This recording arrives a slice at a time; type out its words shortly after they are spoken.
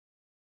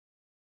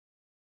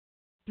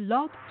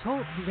Blog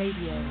Talk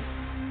Radio.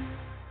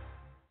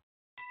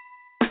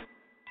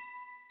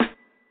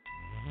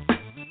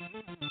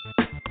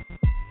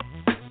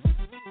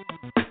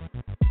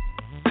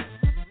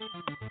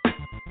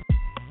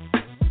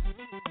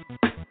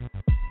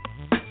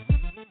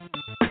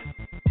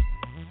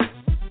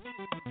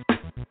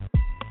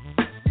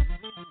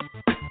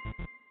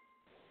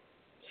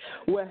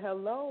 Well,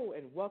 hello,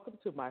 and welcome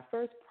to my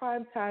first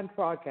primetime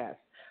broadcast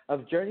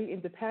of Journey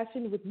into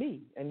Passion with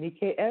me,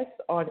 Anike S.,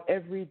 on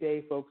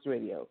Everyday Folks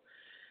Radio.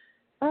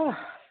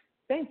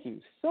 Thank you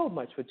so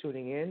much for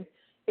tuning in.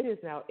 It is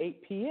now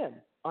 8 p.m.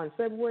 on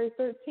February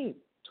 13th,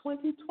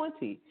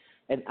 2020,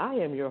 and I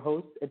am your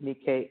host,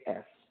 Anike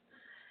S.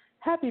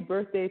 Happy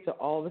birthday to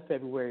all the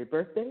February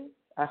birthdays.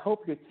 I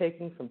hope you're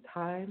taking some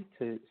time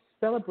to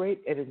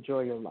celebrate and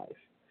enjoy your life.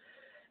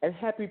 And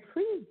happy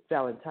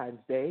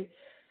pre-Valentine's Day.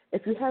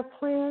 If you have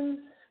plans,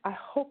 I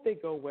hope they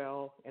go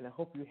well, and I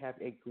hope you have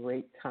a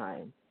great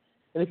time.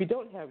 And if you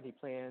don't have any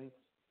plans,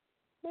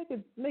 make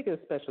it a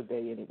special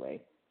day anyway.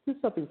 Do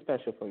something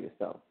special for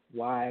yourself.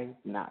 Why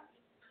not?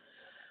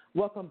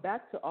 Welcome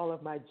back to all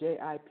of my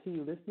JIP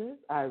listeners.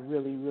 I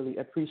really, really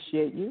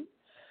appreciate you.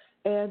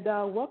 And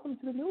welcome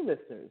to the new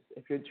listeners.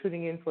 If you're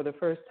tuning in for the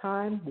first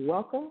time,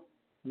 welcome,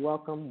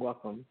 welcome,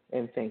 welcome,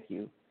 and thank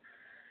you.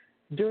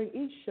 During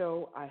each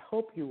show, I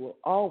hope you will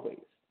always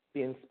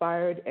be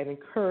inspired and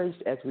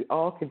encouraged as we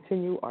all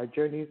continue our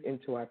journeys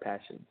into our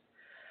passions.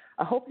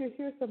 I hope you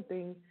hear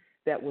something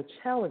that will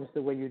challenge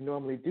the way you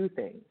normally do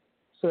things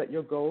so that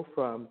you'll go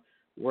from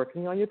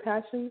working on your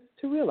passions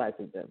to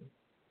realizing them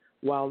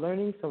while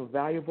learning some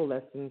valuable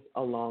lessons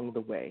along the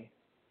way.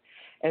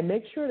 And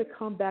make sure to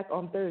come back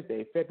on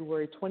Thursday,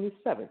 February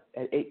 27th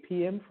at 8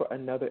 p.m. for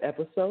another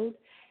episode.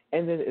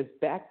 And then it's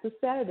back to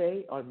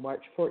Saturday on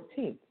March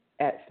 14th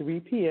at 3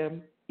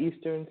 p.m.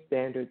 Eastern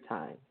Standard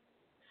Time.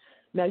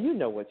 Now, you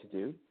know what to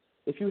do.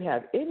 If you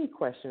have any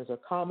questions or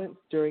comments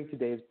during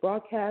today's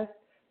broadcast,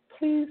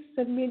 please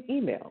send me an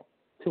email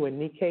to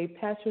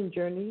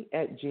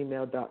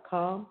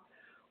anikepassionjourney@gmail.com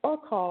or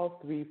call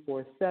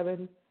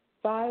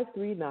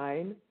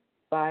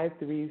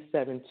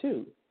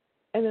 347-539-5372,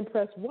 and then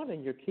press 1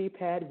 on your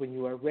keypad when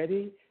you are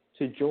ready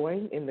to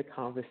join in the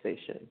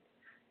conversation.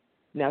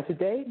 Now,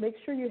 today, make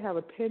sure you have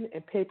a pen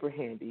and paper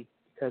handy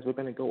because we're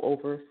going to go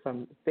over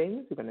some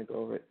things. We're going to go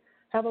over it.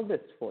 Have a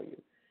list for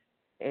you.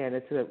 And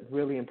it's a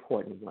really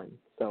important one.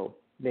 So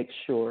make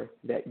sure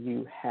that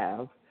you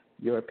have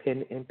your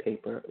pen and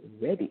paper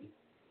ready.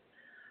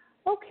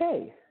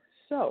 Okay,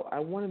 so I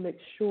want to make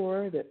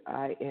sure that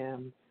I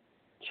am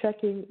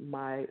checking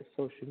my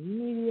social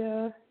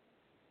media,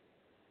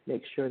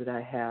 make sure that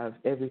I have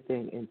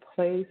everything in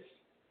place.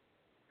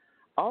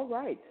 All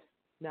right.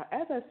 Now,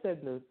 as I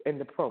said in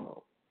the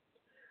promo,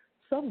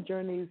 some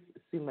journeys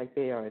seem like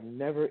they are a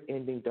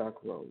never-ending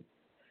dark road.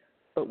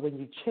 But when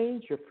you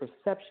change your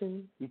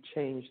perception, you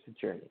change the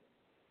journey.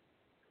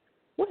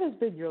 What has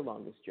been your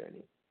longest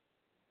journey?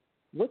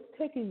 What's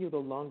taken you the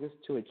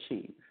longest to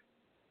achieve?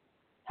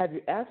 Have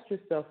you asked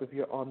yourself if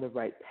you're on the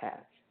right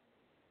path?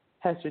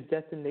 Has your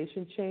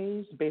destination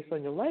changed based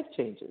on your life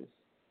changes?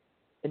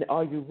 And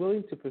are you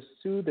willing to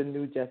pursue the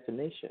new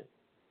destination?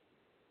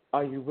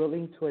 Are you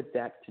willing to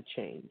adapt to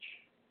change?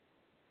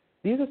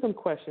 These are some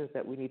questions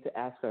that we need to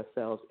ask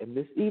ourselves, and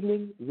this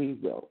evening we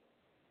will.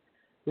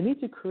 We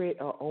need to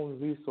create our own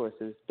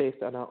resources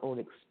based on our own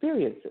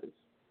experiences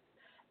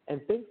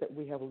and things that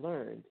we have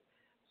learned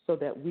so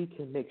that we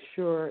can make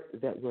sure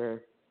that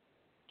we're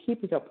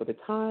keeping up with the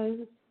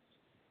times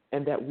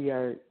and that we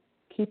are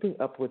keeping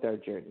up with our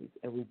journeys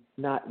and we're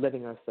not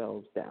letting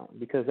ourselves down,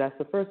 because that's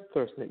the first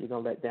person that you're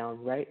going to let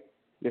down, right?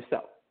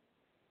 Yourself.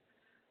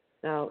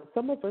 Now,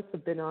 some of us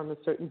have been on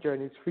certain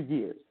journeys for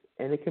years,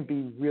 and it can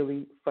be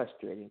really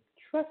frustrating.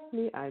 Trust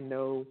me, I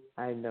know.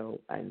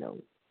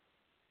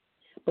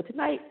 But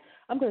tonight,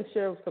 I'm going to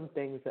share some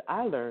things that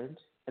I learned,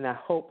 and I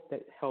hope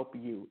that help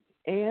you.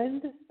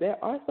 And there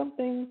are some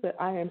things that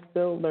I am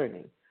still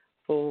learning,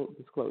 full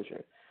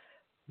disclosure.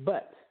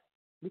 But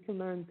we can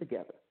learn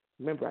together.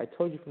 Remember, I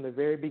told you from the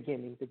very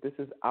beginning that this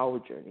is our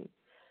journey,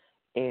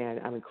 and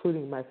I'm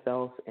including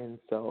myself, and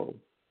so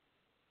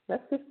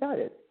let's get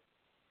started.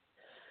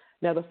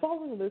 Now, the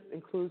following list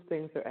includes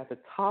things that are at the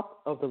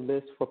top of the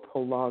list for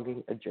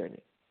prolonging a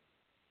journey.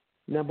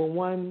 Number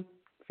 1,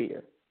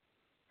 fear.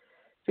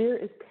 Fear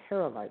is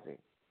paralyzing.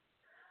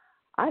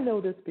 I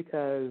know this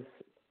because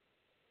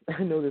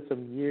I know this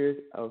from years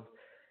of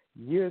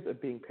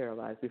being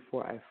paralyzed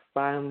before I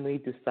finally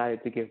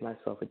decided to give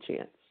myself a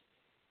chance.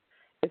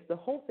 It's the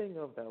whole thing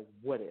of the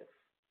what if,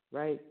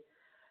 right?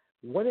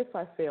 What if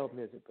I fail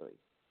miserably?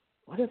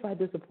 What if I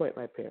disappoint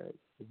my parents?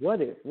 What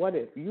if?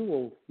 You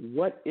will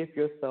what if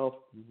yourself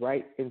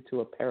right into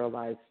a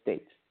paralyzed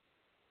state.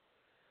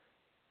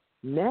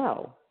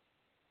 Now,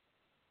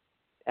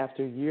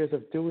 after years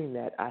of doing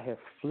that, I have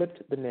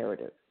flipped the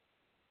narrative.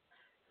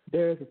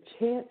 There is a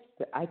chance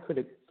that I could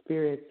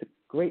experience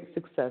great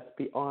success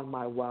beyond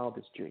my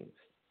wildest dreams.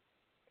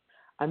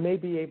 I may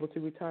be able to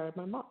retire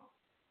my mom.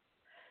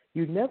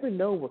 You never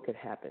know what could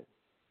happen.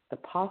 The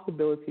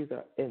possibilities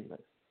are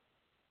endless.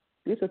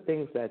 These are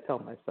things that I tell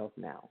myself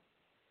now.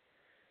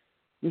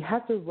 You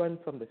have to run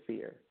from the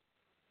fear.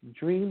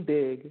 Dream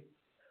big.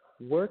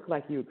 Work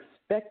like you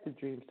expect the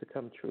dreams to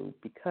come true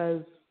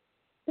because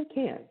they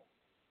can.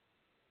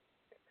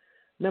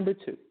 Number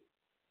two,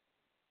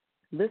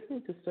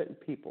 listening to certain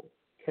people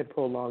can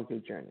prolong your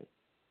journey.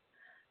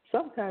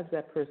 Sometimes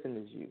that person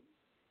is you.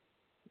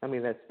 I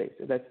mean, let's face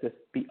it. Let's just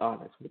be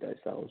honest with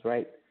ourselves,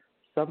 right?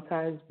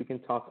 Sometimes we can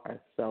talk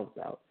ourselves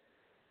out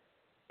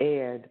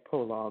and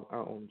prolong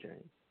our own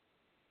journey.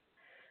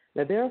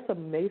 Now, there are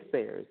some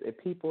naysayers and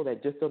people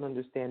that just don't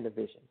understand the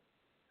vision,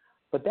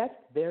 but that's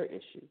their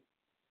issue,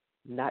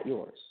 not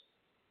yours.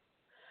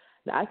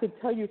 Now, I can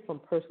tell you from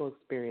personal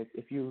experience,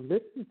 if you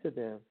listen to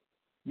them,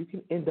 you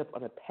can end up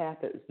on a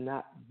path that is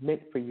not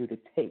meant for you to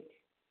take.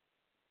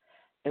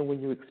 And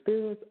when you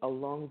experience a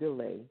long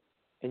delay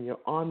and you're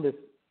on this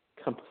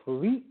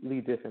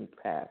completely different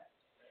path,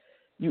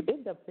 you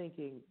end up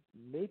thinking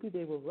maybe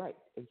they were right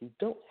and you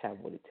don't have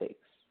what it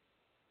takes.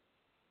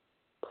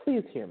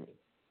 Please hear me.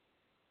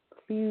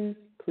 Please,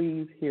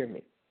 please hear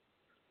me.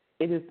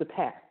 It is the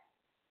path.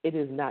 It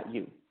is not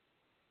you.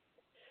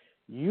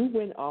 You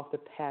went off the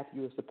path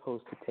you were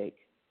supposed to take.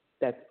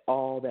 That's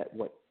all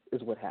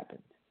what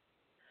happened.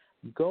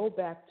 Go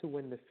back to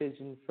when the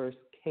vision first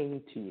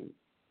came to you.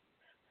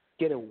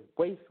 Get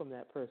away from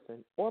that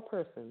person or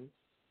persons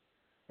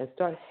and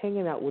start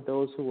hanging out with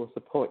those who will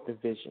support the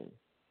vision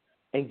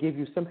and give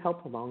you some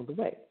help along the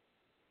way.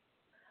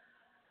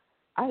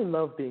 I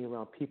love being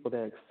around people that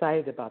are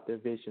excited about their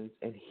visions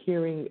and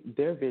hearing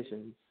their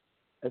visions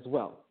as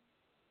well.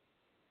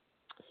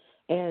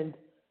 And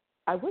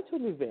I went to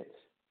an event,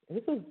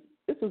 and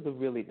this was a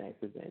really nice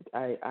event.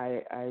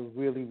 I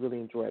really, really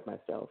enjoyed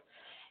myself.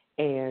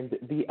 And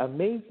the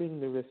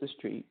amazing Narissa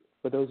Street,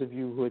 for those of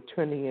you who are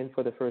tuning in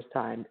for the first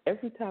time,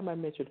 every time I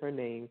mention her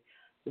name,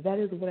 that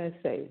is what I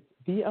say,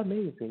 the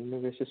amazing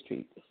Narissa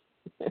Street.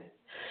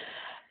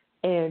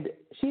 And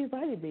she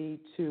invited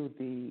me to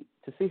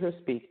see her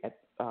speak at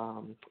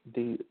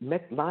the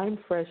Lime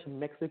Fresh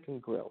Mexican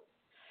Grill.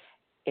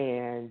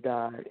 And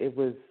it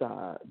was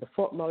the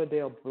Fort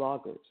Lauderdale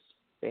bloggers.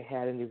 They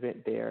had an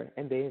event there,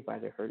 and they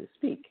invited her to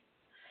speak.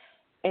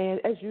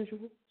 And as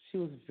usual, she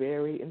was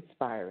very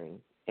inspiring,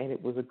 and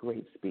it was a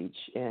great speech.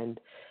 And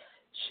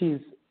she's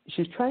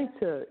trying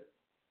to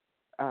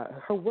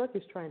her work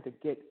is trying to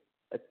get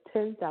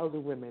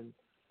 10,000 women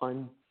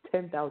on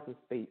 10,000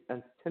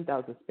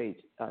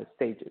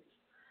 stages.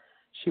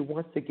 She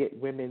wants to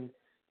get women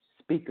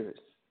speakers.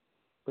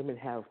 Women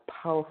have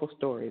powerful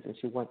stories, and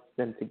she wants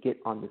them to get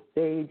on the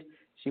stage.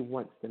 She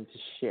wants them to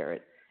share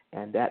it,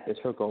 and that is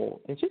her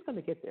goal. And she's going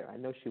to get there. I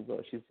know she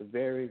will. She's a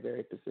very,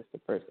 very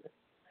persistent person.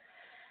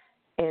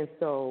 And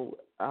so,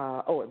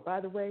 and by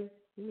the way,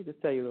 let me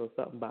just tell you a little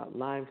something about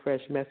Lime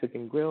Fresh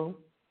Mexican Grill.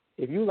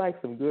 If you like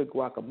some good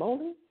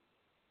guacamole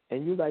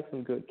and you like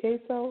some good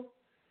queso,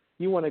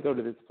 you want to go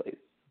to this place.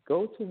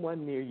 Go to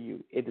one near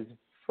you. It is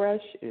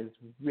fresh. It is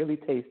really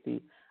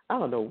tasty. I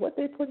don't know what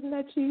they put in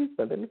that cheese,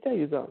 but let me tell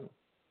you something.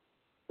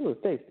 It was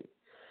tasty.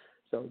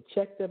 So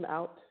check them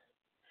out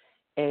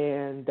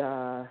and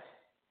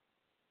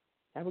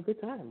have a good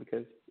time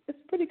because it's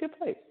a pretty good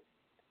place.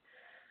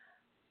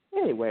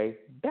 Anyway,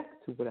 back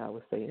to what I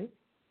was saying.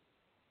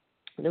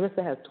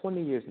 Narissa has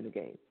 20 years in the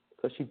game,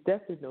 so she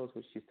definitely knows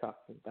what she's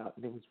talking about.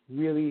 And it was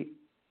really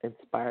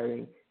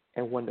inspiring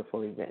and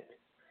wonderful event.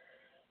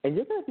 And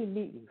you're going to be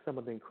meeting some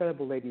of the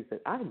incredible ladies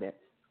that I met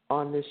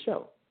on this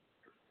show.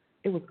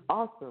 It was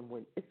awesome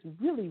it's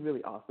really,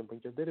 really awesome when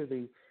you're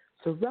literally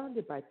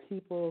surrounded by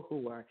people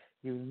who are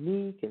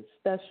unique and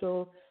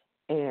special,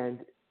 and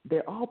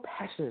they're all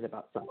passionate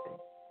about something.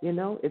 You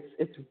know,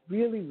 it's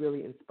really,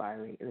 really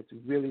inspiring, and it's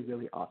really,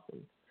 really awesome.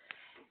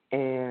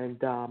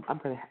 And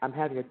I'm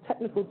having a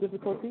technical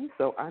difficulty,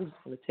 so I'm just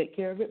going to take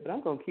care of it. But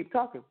I'm going to keep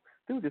talking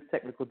through this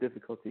technical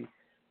difficulty,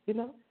 you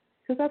know,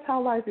 because that's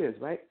how life is,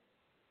 right?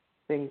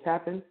 Things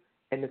happen,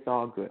 and it's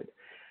all good.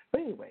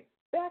 But anyway,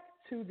 back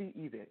to the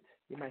event.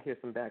 You might hear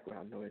some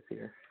background noise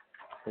here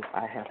because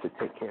I have to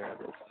take care of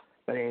this.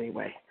 But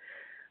anyway,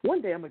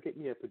 one day I'm going to get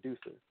me a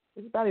producer.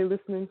 Anybody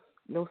listening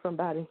know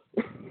somebody?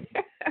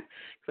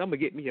 So I'm going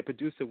to get me a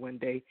producer one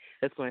day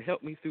that's going to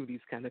help me through these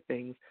kind of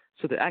things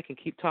so that I can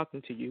keep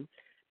talking to you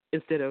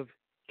instead of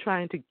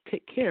trying to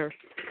take care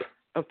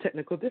of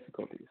technical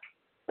difficulties.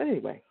 But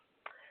anyway,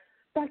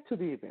 back to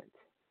the event.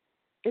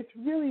 It's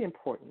really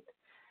important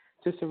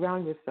to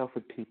surround yourself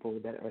with people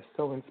that are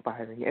so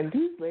inspiring. And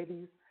these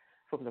ladies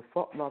from the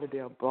Fort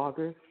Lauderdale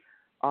bloggers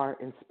are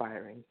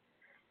inspiring.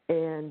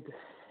 And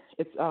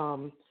it's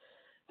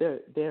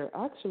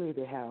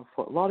they have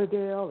Fort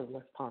Lauderdale and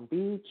West Palm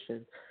Beach,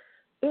 and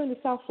they're in the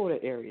South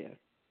Florida area.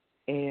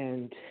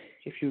 And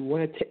if you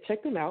want to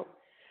check them out,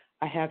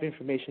 I have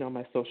information on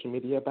my social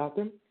media about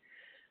them.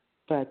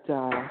 But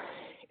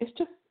it's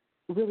just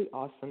really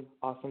awesome,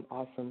 awesome,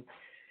 awesome.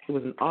 It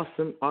was an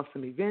awesome,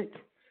 awesome event.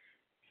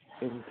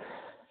 And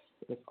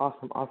it's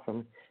awesome,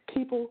 awesome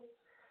people.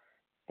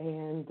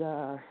 And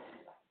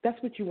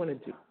that's what you want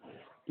to do.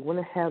 You want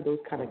to have those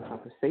kind of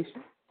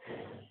conversations.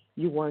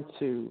 You want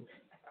to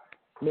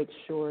make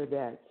sure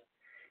that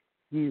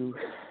you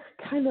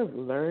kind of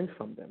learn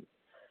from them.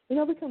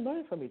 We can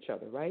learn from each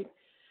other, right?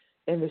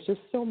 And there's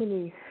just so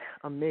many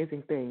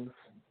amazing things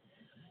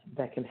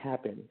that can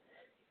happen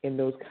in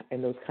those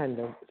kind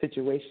of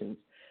situations.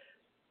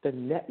 The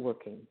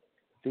networking,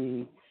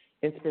 the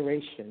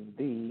inspiration,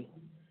 the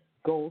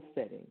goal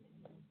setting,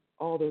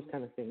 all those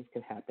kind of things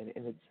can happen,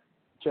 and it's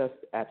just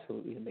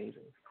absolutely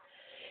amazing.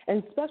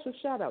 And special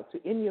shout out to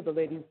any of the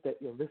ladies that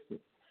you're listening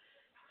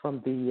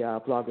from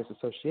the Bloggers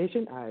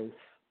Association. I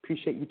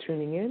appreciate you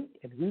tuning in,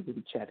 and we will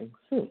be chatting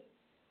soon.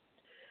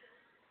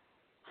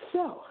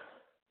 So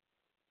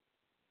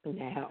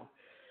now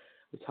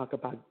we talk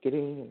about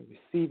getting and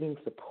receiving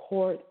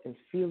support and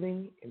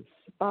feeling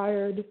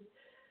inspired.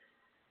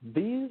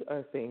 These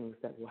are things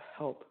that will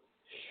help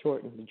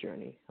shorten the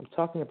journey. I'm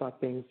talking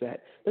about the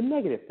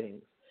negative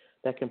things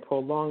that can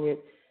prolong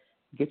it,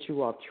 get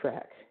you off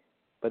track.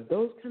 But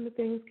those kind of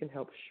things can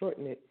help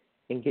shorten it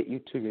and get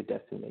you to your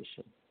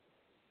destination.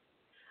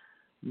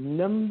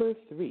 Number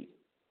 3,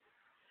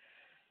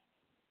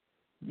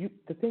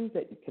 the things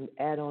that you can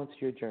add on to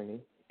your journey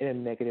in a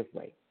negative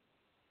way.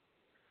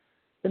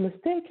 The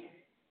mistake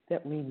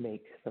that we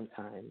make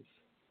sometimes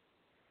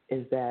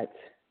is that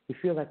we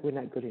feel like we're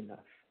not good enough.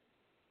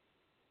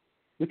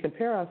 We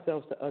compare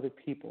ourselves to other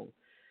people,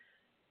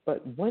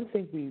 but one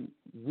thing we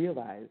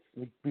realize,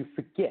 we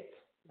forget,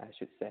 I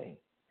should say,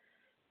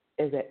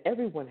 is that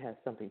everyone has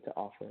something to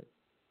offer,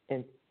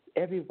 and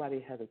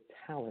everybody has a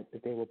talent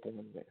that they were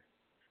born with.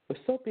 We're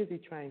so busy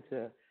trying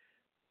to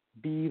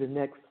be the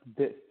next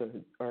this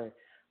or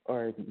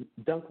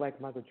dunk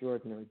like Michael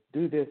Jordan or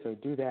do this or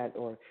do that,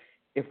 or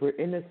if we're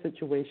in a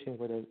situation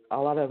where there's a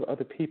lot of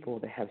other people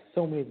that have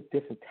so many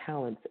different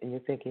talents and you're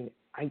thinking,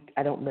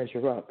 I don't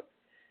measure up,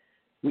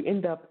 we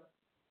end up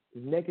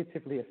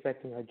negatively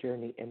affecting our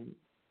journey, and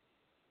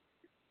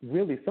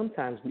really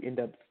sometimes we end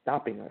up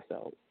stopping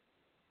ourselves.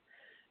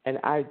 And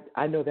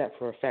I know that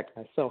for a fact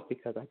myself,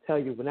 because I tell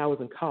you, when I was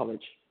in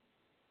college,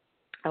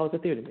 I was a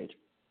theater major.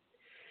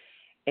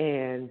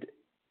 And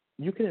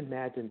you can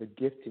imagine the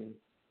gifting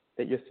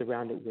that you're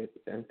surrounded with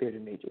in theater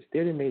majors.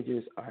 Theater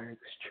majors are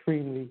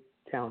extremely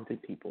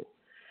talented people.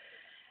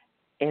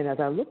 And as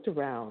I looked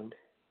around,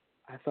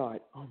 I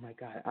thought, oh my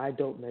God, I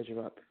don't measure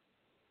up.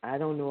 I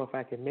don't know if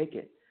I can make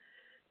it.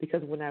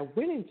 Because when I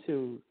went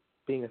into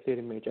being a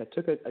theater major, I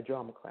took a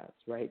drama class,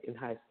 right, in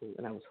high school,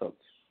 and I was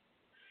hooked.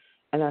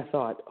 And I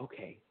thought,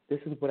 okay, this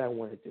is what I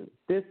want to do.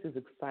 This is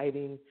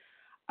exciting.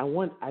 I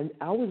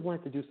always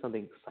wanted to do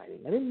something exciting.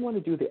 I didn't want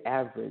to do the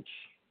average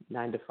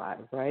 9 to 5,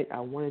 right? I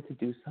wanted to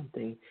do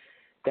something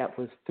that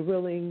was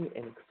thrilling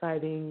and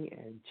exciting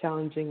and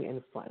challenging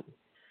and fun.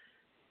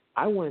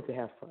 I wanted to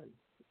have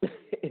fun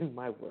in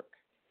my work.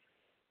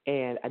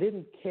 And I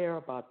didn't care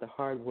about the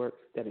hard work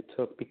that it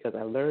took, because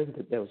I learned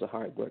that there was a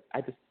hard work.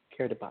 I just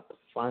cared about the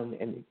fun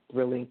and the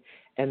thrilling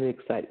and the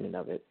excitement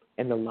of it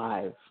and the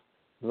live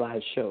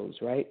shows,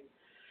 right?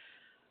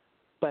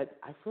 But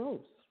I froze.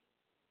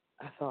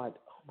 I thought,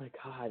 oh my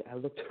God, I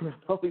looked around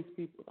all these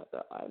people. I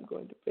thought, I'm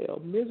going to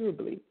fail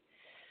miserably.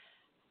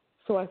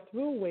 So I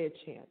threw away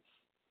a chance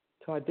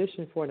to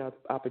audition for an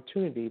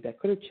opportunity that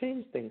could have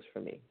changed things for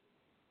me.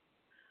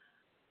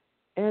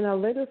 And I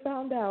later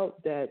found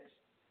out that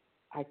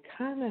I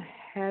kind of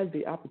had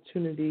the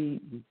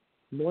opportunity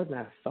more than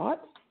I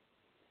thought,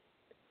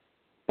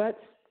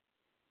 but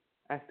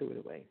I threw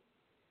it away.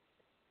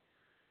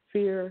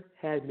 Fear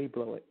had me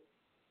blow it.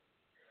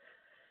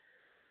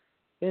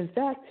 In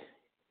fact,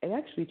 it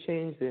actually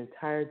changed the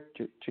entire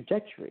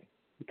trajectory,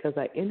 because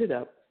I ended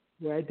up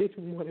where I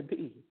didn't want to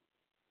be,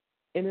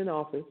 in an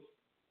office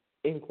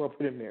in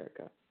corporate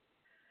America.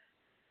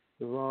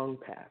 The wrong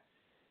path.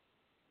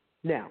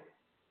 Now,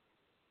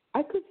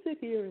 I could sit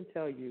here and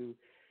tell you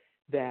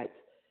that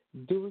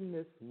doing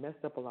this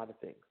messed up a lot of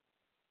things.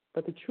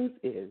 But the truth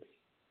is,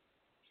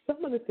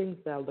 some of the things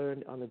that I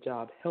learned on the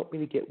job helped me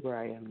to get where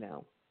I am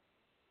now.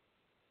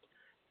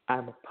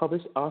 I'm a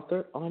published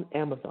author on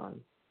Amazon,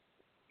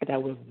 and I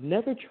would have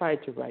never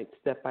tried to write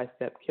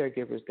step-by-step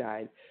caregiver's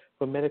guide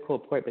for medical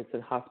appointments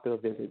and hospital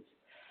visits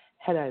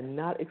had I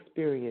not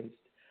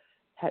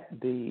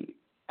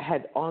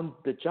had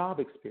on-the-job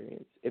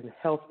experience in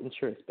health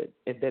insurance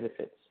and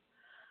benefits.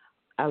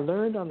 I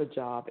learned on the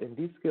job, and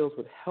these skills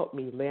would help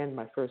me land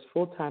my first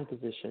full-time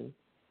position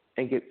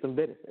and get some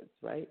benefits,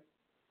 right?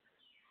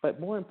 But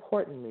more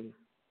importantly,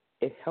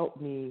 it helped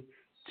me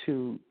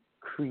to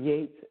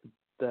create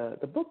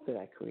the book that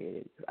I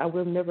created. I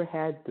would have never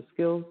had the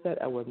skill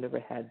set. I would have never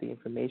had the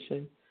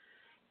information.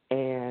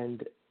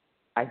 And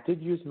I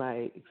did use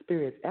my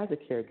experience as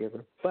a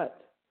caregiver,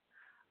 but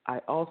I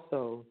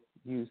also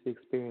used the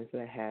experience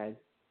that I had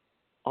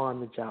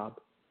on the job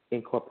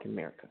in corporate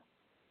America.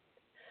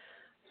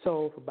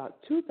 So for about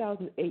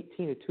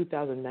 2018 to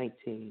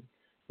 2019,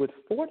 with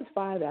 4 to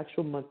 5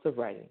 actual months of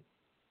writing,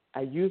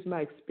 I used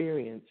my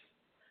experience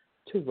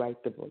to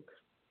write the book.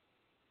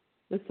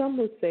 And some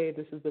would say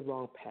this is the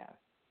wrong path.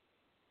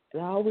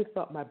 And I always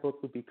thought my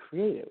book would be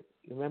creative.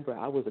 Remember,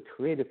 I was a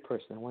creative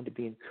person. I wanted to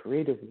be in the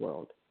creative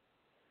world.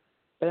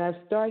 But I've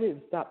started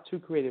and stopped 2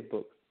 creative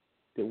books.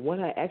 the one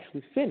I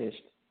actually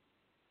finished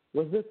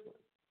was this one.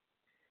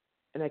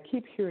 And I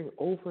keep hearing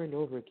over and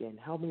over again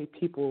how many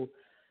people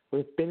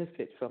would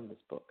benefit from this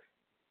book.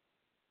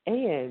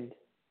 And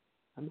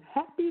I'm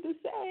happy to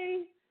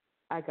say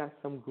I got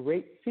some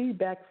great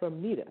feedback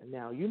from Nita.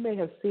 Now, you may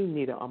have seen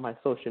Nita on my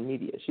social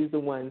media. She's the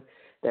one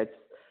that's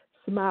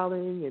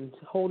smiling and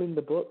holding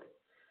the book.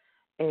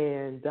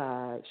 And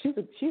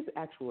she's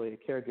actually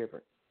a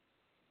caregiver.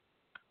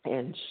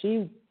 And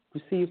she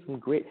received some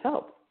great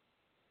help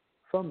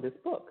from this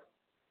book.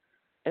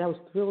 And I was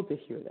thrilled to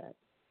hear that.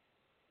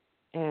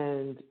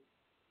 And,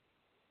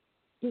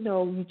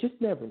 you just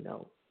never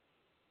know.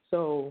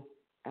 So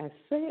I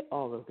say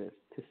all of this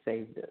to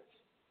say this.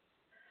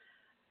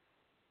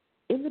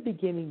 In the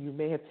beginning, you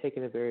may have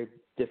taken a very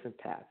different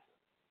path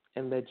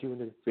and led you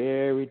in a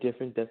very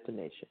different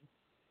destination.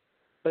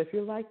 But if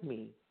you're like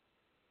me,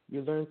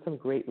 you learned some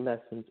great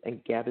lessons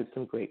and gathered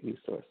some great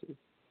resources.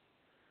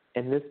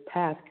 And this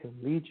path can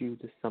lead you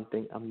to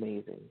something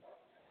amazing.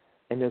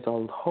 And there's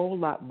a whole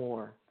lot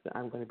more that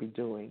I'm going to be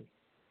doing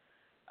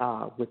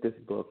with this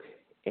book.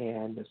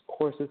 And there's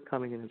courses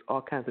coming and there's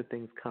all kinds of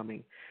things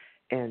coming.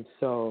 And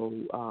so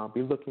I'll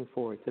be looking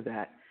forward to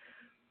that.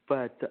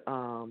 But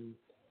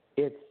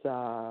it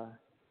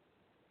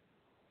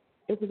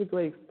was a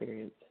great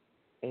experience,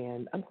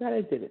 and I'm glad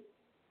I did it.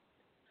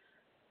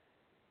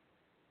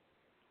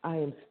 I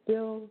am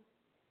still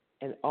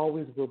and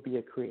always will be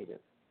a creative.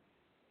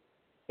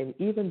 And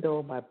even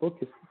though my book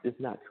is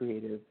not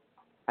creative,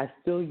 I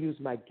still use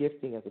my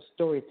gifting as a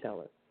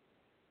storyteller.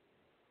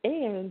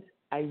 And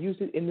I use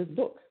it in this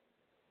book.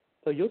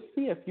 So you'll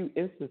see a few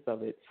instances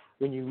of it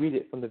when you read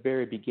it from the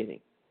very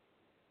beginning.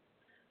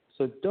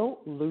 So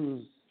don't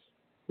lose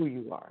who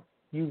you are.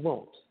 You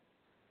won't,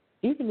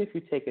 even if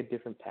you take a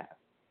different path.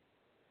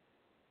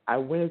 I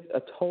went a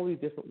totally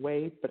different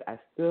way, but I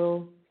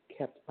still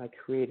kept my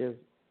creative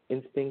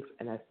instincts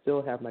and I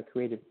still have my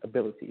creative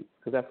abilities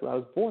because that's what I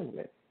was born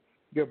with.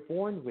 You're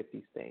born with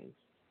these things.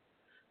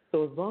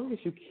 So as long as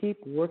you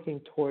keep working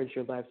towards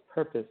your life's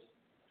purpose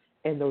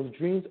and those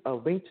dreams are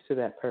linked to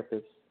that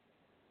purpose,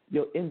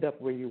 you'll end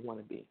up where you want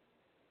to be.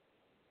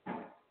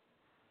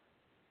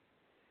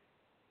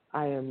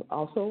 I am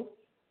also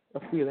a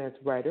freelance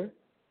writer,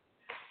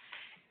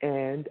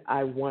 and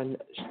I won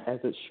as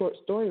a short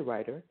story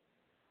writer,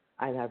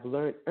 and I've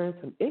earned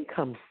some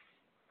income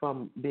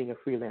from being a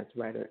freelance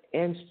writer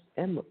and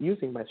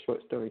using my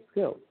short story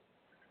skills.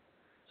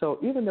 So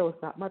even though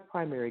it's not my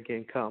primary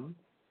income,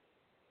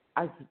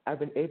 I've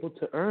been able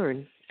to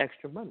earn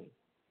extra money.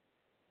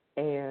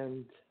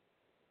 And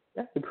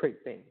that's a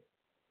great thing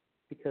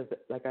because,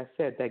 like I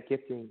said, that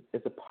gifting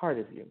is a part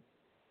of you.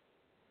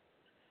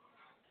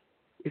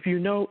 If you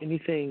know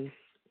anything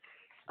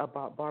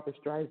about Barbra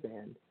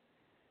Streisand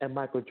and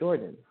Michael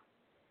Jordan,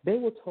 they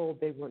were told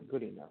they weren't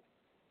good enough.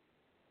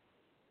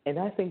 And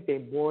I think they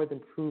more than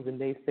proven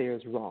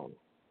naysayers wrong.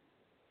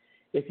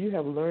 If you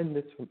have learned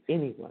this from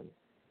anyone,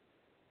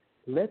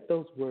 let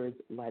those words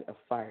light a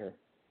fire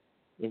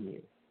in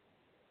you.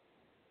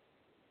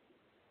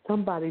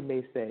 Somebody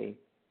may say,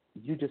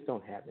 you just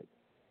don't have it.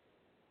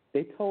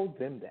 They told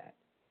them that.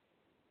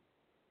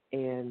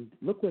 And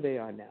look where they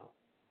are now.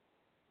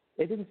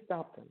 It didn't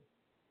stop them.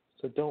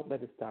 So don't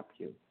let it stop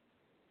you.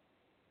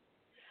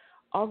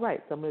 All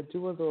right, so I'm going to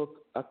do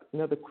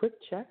another quick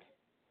check.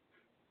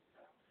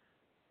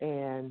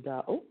 And,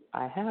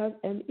 I have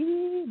an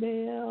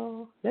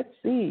email. Let's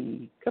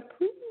see.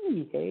 Capri.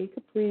 Hey,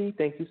 Capri.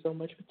 Thank you so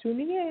much for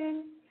tuning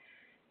in.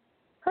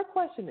 Her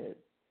question is,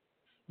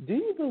 do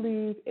you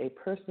believe a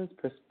person's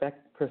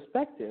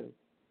perspective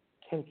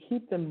can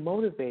keep them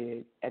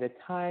motivated at a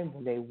time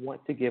when they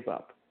want to give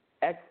up?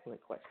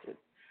 Excellent question.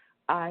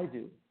 I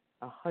do,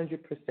 100%,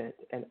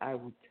 and I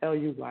will tell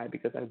you why,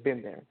 because I've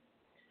been there.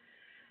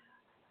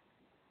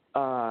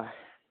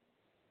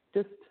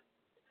 Just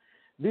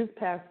these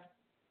past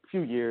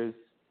few years,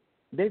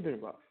 they've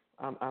been rough.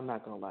 I'm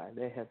not going to lie.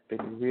 They have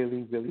been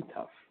really, really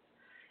tough.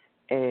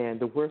 And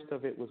the worst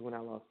of it was when I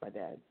lost my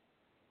dad.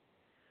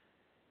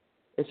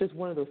 It's just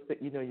one of those things,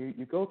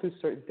 you go through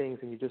certain things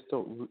and you just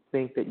don't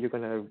think that you're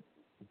going to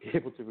be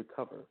able to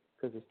recover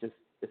because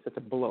it's such a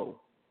blow,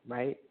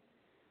 right?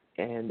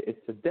 And it's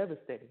a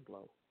devastating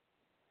blow.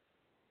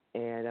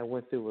 And I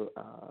went through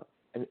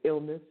an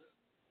illness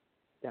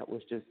that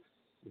was just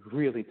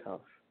really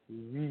tough,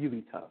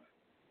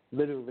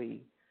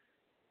 literally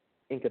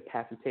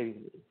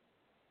incapacitating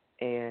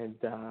me. And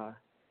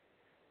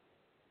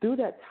through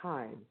that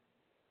time,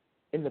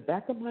 in the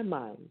back of my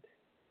mind,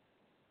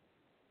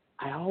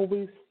 I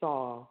always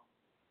saw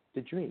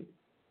the dream.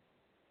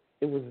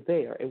 It was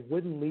there. It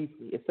wouldn't leave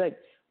me. It's like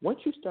once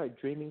you start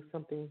dreaming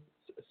something,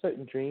 a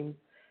certain dream,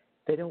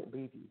 they don't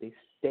leave you. They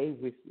stay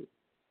with you.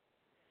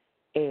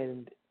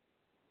 And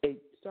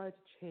it started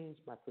to change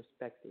my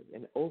perspective.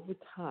 And over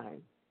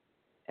time,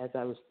 as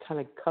I was kind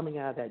of coming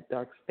out of that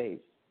dark space,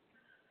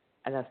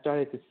 and I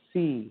started to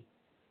see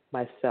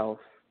myself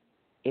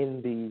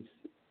in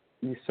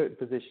these certain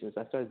positions.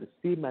 I started to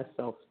see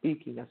myself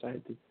speaking. I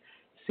started to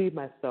see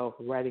myself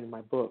writing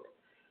my book.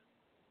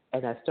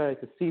 And I started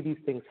to see these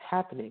things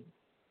happening.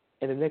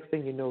 And the next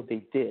thing you know,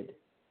 they did.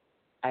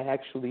 I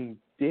actually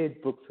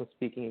did book some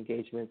speaking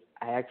engagements.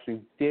 I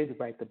actually did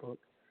write the book.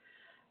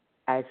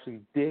 I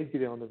actually did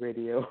get on the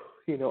radio.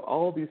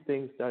 All these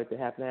things started to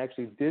happen. I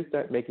actually did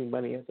start making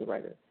money as a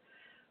writer.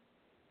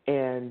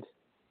 And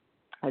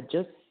I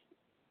just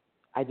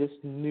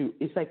knew.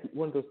 It's like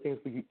one of those things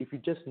where if you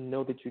just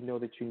know that you know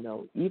that you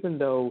know, even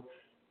though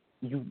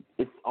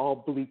it's all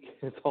bleak,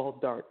 it's all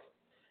dark,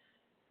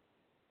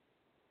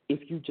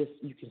 if you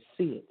can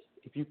see it.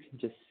 If you can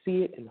just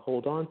see it and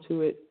hold on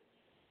to it,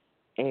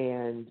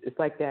 and it's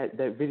like that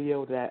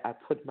video that I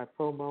put in my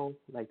promo,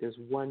 like there's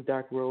one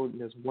dark road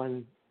and there's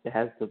one that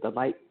has the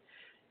light.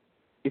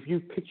 If you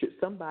picture,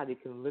 somebody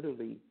can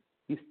literally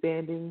be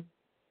standing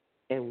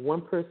and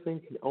one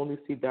person can only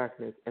see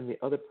darkness and the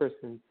other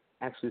person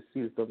actually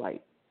sees the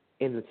light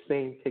in the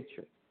same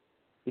picture,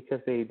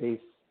 because they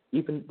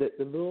even the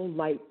little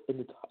light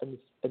in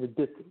the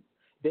distance,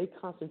 they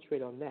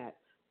concentrate on that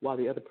while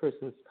the other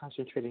person is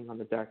concentrating on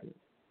the darkness.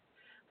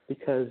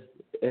 Because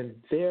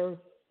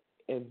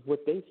and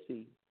what they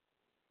see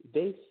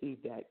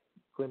that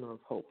glimmer of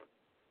hope,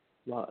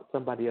 while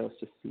somebody else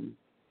just sees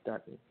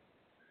darkness.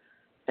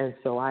 And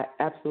so I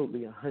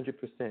absolutely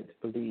 100%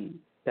 believe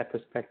that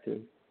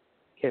perspective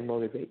can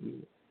motivate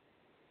you,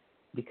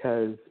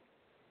 because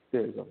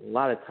there's a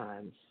lot of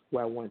times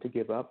where I wanted to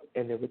give up,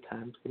 and there were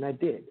times when I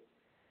did.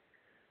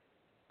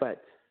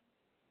 But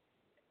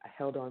I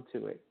held on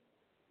to it,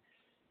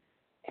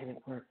 and it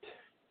worked.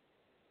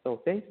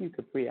 So thank you,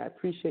 Capri. I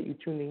appreciate you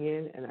tuning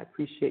in, and I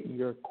appreciate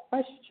your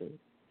questions.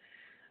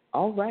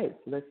 All right,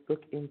 let's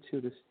look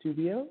into the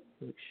studio,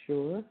 make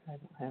sure I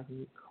don't have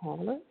any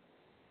callers.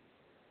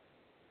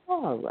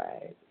 All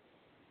right.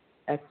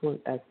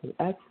 Excellent, excellent,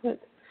 excellent.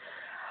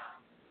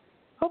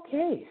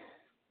 Okay,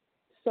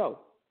 so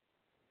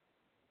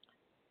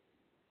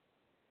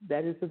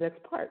that is the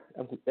next part.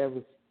 That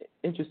was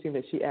interesting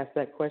that she asked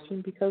that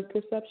question, because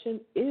perception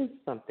is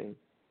something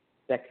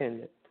that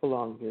can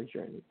prolong your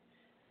journey.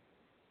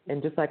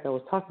 And just like I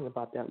was talking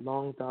about that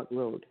long, dark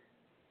road,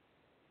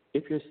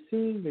 if you're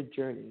seeing your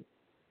journey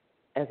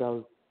as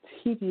a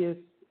tedious,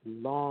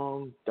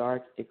 long,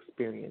 dark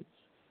experience,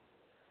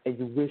 and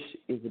you wish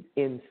it would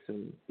end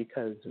soon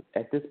because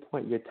at this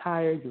point you're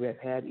tired, you have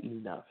had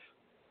enough,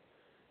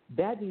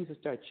 that needs to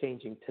start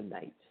changing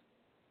tonight.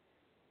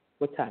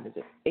 What time is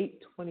it?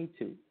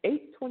 8:22.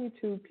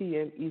 8:22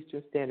 p.m.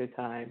 Eastern Standard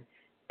Time.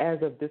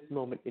 As of this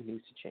moment, it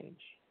needs to change.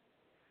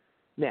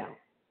 Now,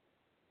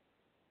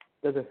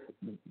 does it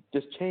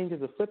just change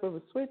as a flip of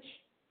a switch?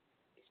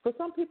 For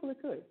some people,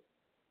 it could.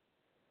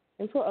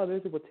 And for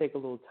others, it will take a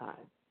little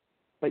time.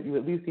 But you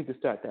at least need to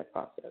start that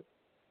process,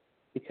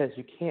 because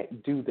you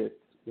can't do this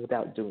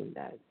without doing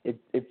that. It's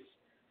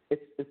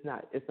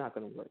not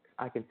going to work.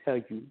 I can tell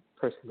you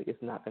personally,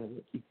 it's not going to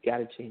work. You've got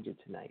to change it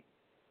tonight.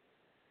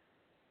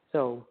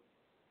 So,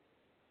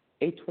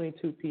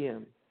 8:22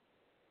 p.m.,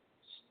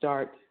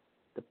 start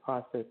the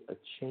process of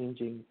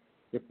changing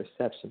your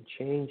perception,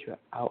 change your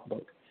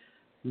outlook.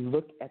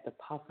 Look at the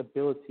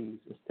possibilities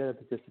instead of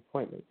the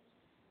disappointments.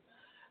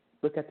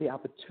 Look at the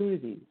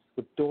opportunities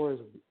with doors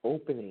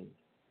opening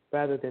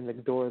rather than the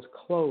doors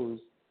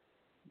closed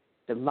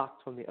that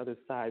locked from the other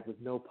side with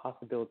no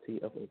possibility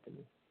of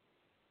opening.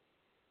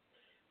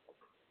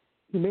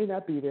 You may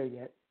not be there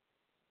yet,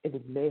 and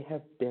it may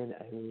have been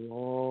a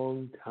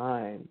long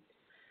time,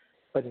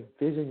 but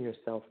envision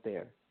yourself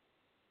there.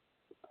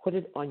 Put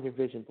it on your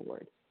vision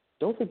board.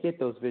 Don't forget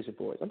those vision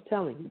boards. I'm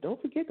telling you,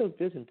 don't forget those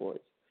vision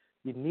boards.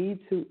 You need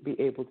to be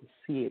able to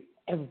see it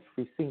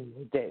every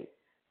single day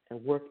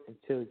and work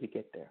until you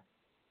get there.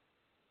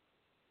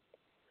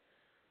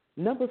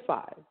 Number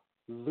 5,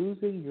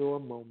 losing your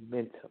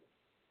momentum.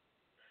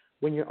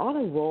 When you're on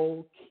a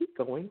roll, keep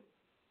going.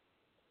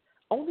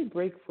 Only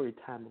break for your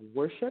time of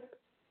worship,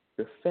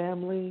 your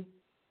family,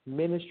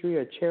 ministry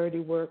or charity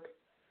work,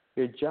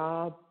 your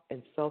job,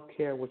 and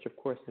self-care, which of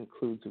course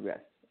includes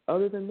rest.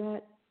 Other than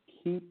that,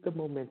 keep the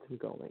momentum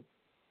going.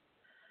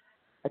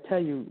 I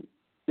tell you,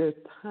 there's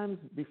times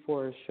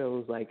before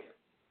shows like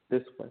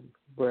this one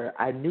where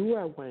I knew what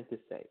I wanted to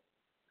say,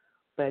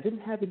 but I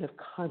didn't have enough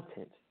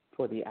content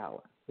for the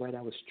hour, right?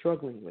 I was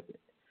struggling with it.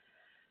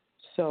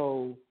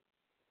 So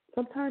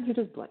sometimes you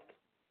just blank.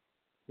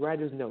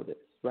 Writers know this,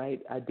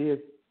 right?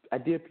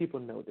 Idea people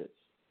know this.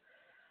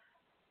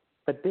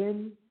 But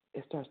then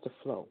it starts to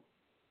flow.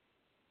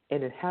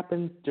 And it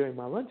happened during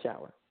my lunch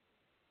hour.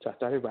 So I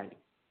started writing.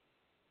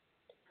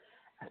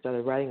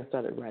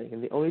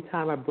 And the only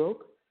time I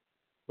broke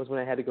was when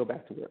I had to go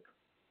back to work.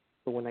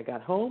 But when I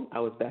got home, I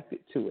was back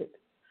to it.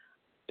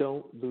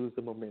 Don't lose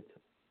the momentum.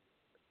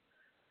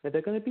 Now, there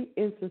are going to be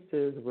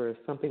instances where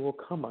something will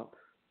come up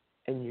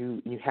and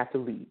you have to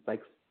leave.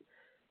 Like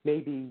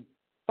maybe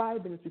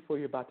 5 minutes before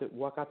you're about to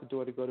walk out the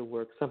door to go to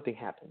work, something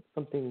happens.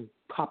 Something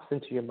pops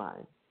into your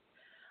mind.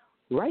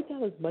 Write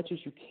down as much as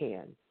you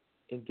can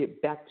and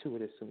get back to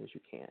it as soon as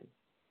you can.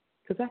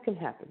 Because that can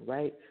happen,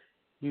 right?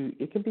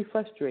 It can be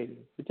frustrating.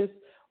 But just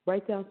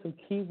write down some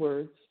key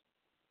words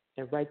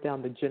and write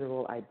down the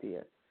general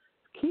idea.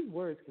 Key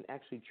words can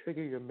actually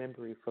trigger your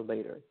memory for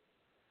later.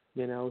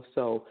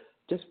 So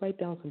just write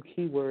down some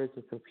key words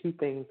and some key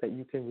things that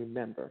you can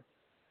remember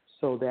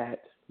so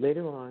that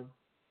later on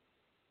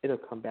it'll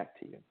come back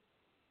to you.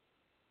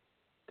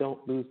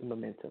 Don't lose the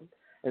momentum.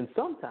 And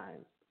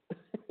sometimes,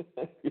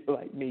 if you're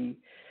like me,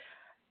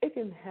 it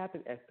can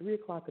happen at 3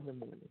 o'clock in the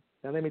morning.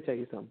 Now, let me tell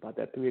you something about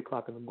that 3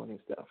 o'clock in the morning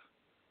stuff.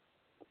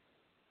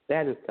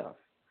 That is tough.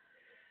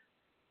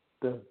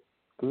 The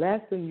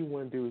last thing you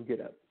want to do is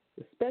get up,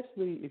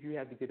 especially if you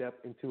have to get up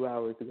in 2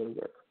 hours to go to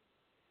work.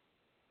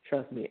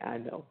 Trust me, I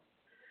know.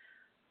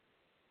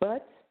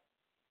 But,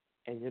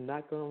 and you're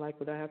not going to like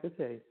what I have to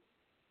say,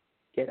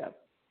 get up.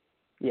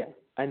 Yeah,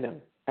 I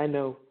know.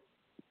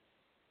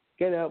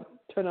 Get up,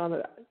 turn on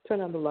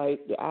the light,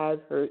 your eyes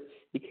hurt,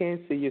 you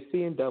can't see, you're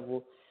seeing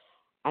double.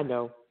 I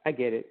know, I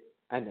get it,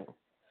 I know.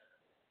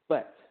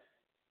 But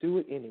do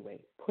it anyway.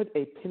 Put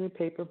a pen and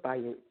paper by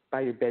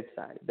your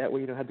bedside. That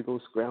way you don't have to go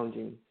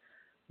scrounging.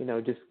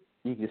 You just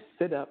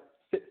sit up,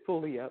 sit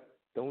fully up.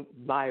 Don't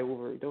lie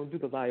over. Don't do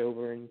the lie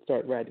over and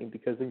start writing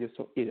because then you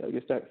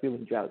start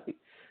feeling drowsy.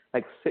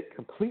 Like sit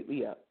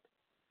completely up.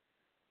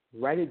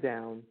 Write it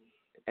down,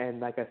 and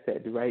like I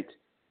said, write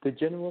the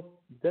general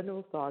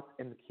thoughts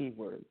and the key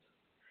words,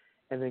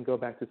 and then go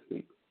back to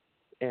sleep.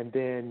 And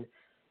then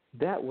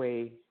that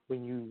way,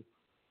 when you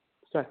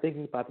start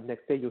thinking about the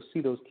next day, you'll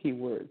see those key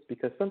words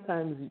because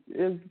sometimes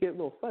it'll get a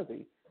little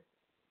fuzzy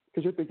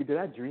because you're thinking, did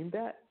I dream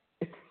that?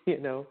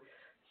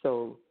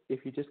 So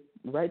if you just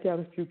write down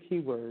a few key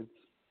words,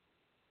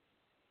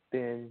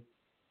 then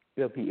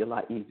it'll be a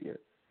lot easier.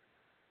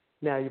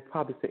 Now, you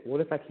probably say,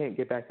 what if I can't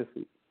get back to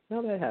sleep?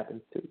 Well, that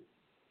happens too.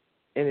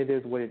 And it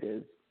is what it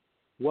is.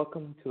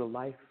 Welcome to the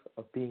life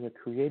of being a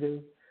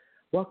creative.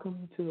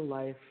 Welcome to the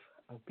life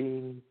of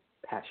being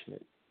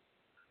passionate.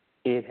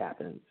 It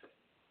happens.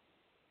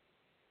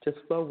 Just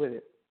flow with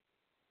it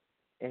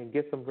and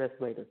get some rest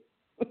later.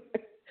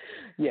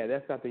 Yeah,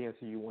 that's not the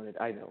answer you wanted,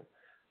 I know.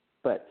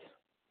 But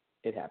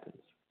it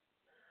happens.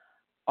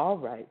 All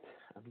right.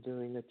 I'm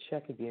doing a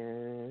check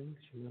again.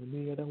 You know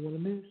me, I don't want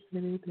to miss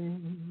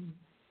anything.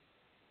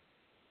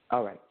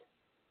 All right.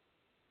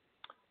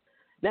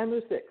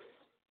 Number 6,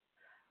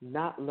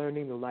 not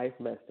learning the life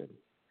lesson.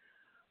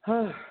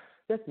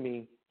 That's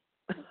me.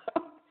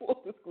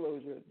 Full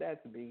disclosure,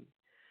 that's me.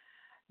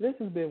 This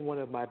has been one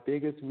of my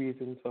biggest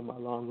reasons for my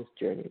longest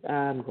journey.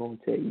 I'm going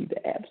to tell you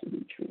the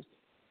absolute truth.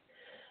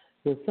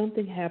 When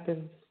something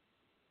happens,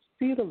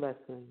 see the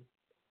lesson,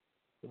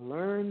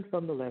 learn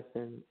from the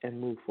lesson, and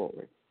move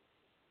forward.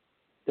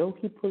 Don't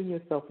keep putting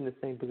yourself in the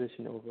same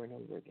position over and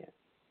over again.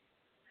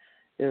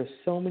 There are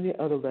so many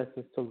other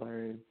lessons to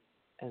learn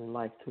and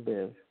life to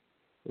live.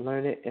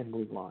 Learn it and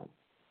move on.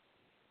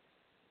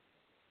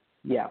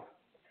 Yeah,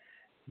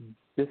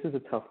 this is a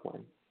tough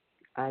one.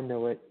 I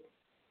know it.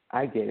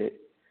 I get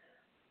it.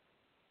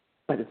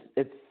 But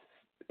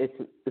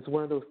it's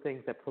one of those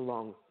things that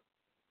prolongs,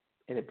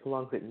 and it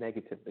prolongs it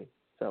negatively.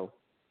 So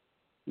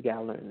you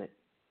gotta learn it.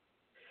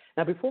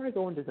 Now, before I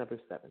go into number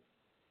 7,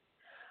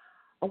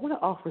 I want to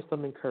offer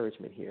some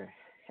encouragement here,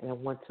 and I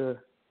want us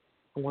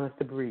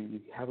to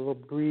breathe, have a little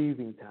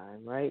breathing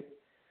time, right?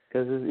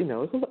 Because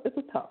it's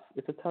a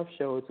tough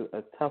show. It's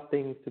a tough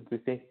thing to be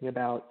thinking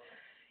about,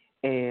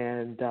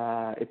 and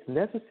it's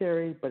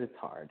necessary, but it's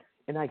hard,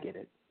 and I get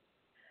it.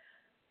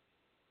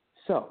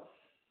 So,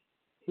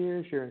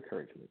 here's your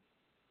encouragement.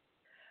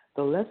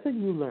 The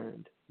lesson you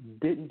learned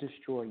didn't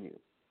destroy you.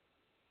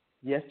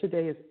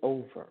 Yesterday is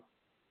over.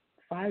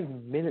 5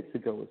 minutes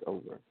ago is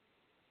over.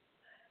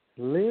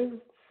 Live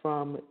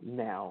from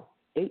now,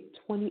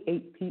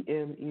 8:28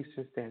 p.m.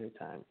 Eastern Standard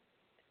Time,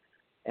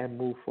 and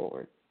move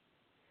forward.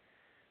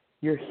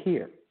 You're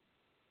here.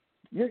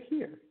 You're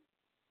here.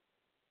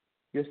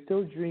 You're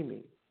still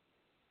dreaming.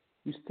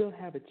 You still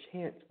have a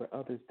chance where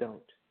others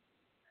don't.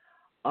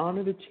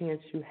 Honor the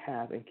chance you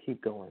have and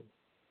keep going.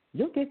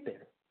 You'll get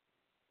there.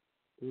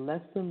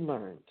 Lesson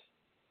learned.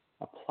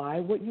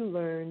 Apply what you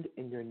learned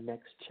in your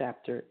next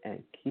chapter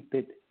and keep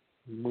it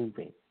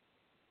moving.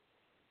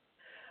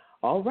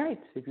 All right.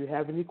 If you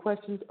have any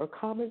questions or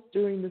comments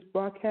during this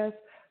broadcast,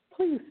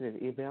 please send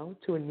an email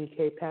to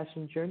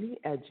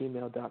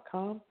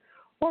anikepassionjourney@gmail.com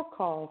or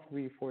call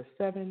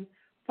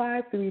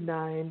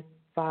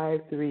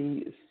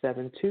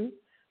 347-539-5372.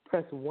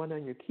 Press 1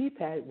 on your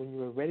keypad when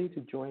you are ready to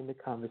join the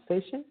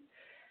conversation.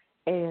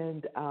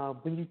 And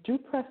when you do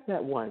press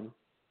that 1,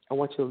 I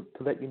want to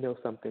let you know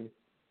something,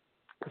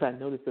 because I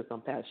noticed this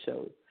on past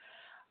shows.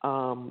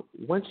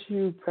 Once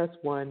you press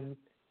 1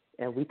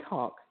 and we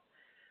talk,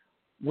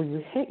 when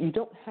you you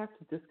don't have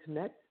to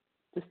disconnect.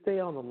 Just stay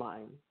on the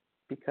line,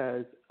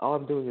 because all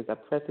I'm doing is I'm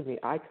pressing the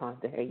icon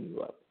to hang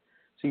you up,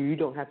 so you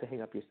don't have to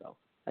hang up yourself.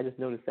 I just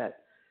noticed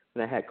that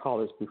when I had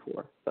callers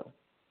before. So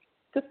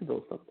just a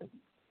little something.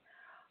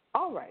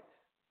 All right.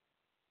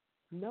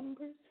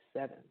 Number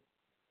 7.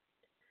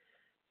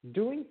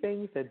 Doing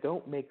things that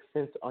don't make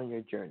sense on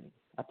your journey.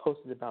 I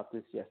posted about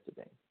this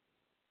yesterday.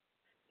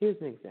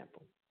 Here's an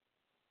example.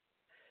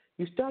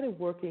 You started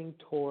working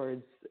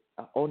towards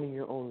owning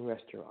your own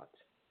restaurant,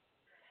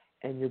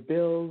 and your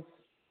bills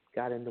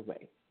got in the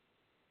way.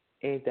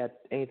 Ain't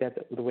that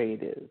the way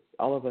it is?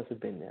 All of us have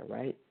been there,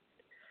 right?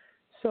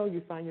 So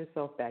you find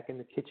yourself back in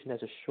the kitchen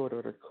as a short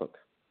order cook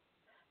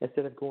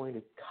instead of going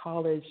to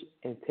college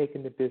and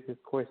taking the business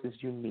courses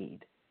you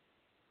need.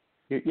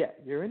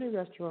 You're in a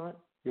restaurant,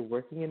 you're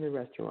working in a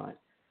restaurant,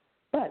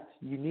 but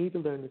you need to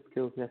learn the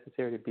skills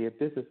necessary to be a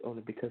business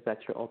owner because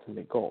that's your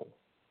ultimate goal.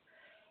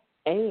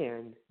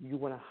 And you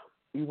want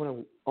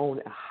to own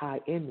a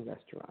high-end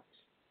restaurant.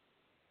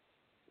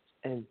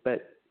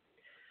 But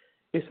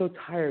you're so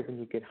tired when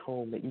you get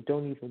home that you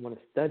don't even want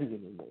to study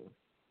anymore.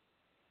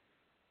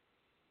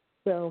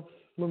 Well,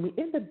 when we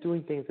end up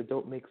doing things that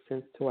don't make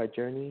sense to our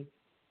journey,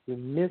 we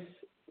miss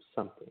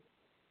something.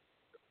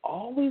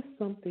 Always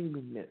something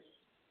we miss.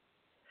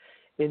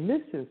 In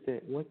this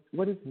instance,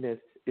 what is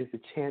missed is the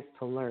chance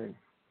to learn.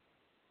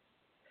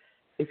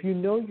 If you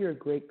know you're a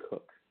great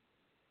cook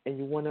and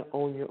you want to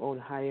own your own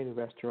high-end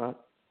restaurant,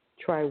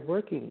 try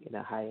working in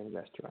a high-end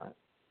restaurant.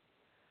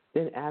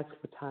 Then ask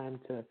for time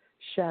to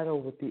shadow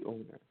with the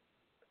owner.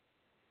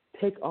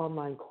 Take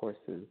online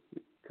courses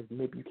because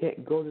maybe you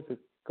can't go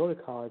to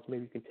college.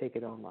 Maybe you can take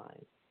it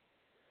online.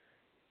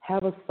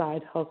 Have a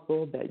side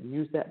hustle that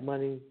use that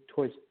money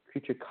towards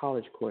future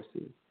college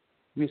courses.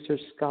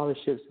 Research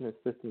scholarships and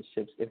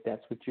assistantships if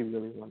that's what you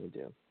really want to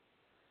do.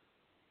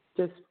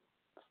 Just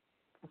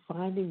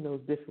finding those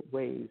different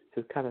ways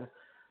to kind of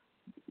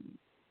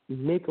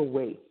make a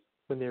way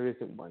when there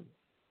isn't one.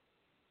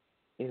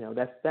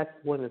 That's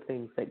one of the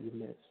things that you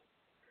miss.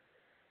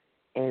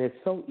 And it's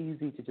so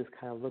easy to just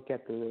kind of look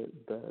at the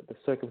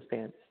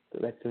circumstance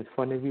that's in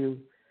front of you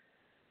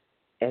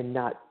and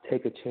not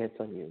take a chance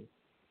on you.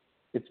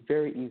 It's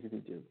very easy to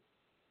do.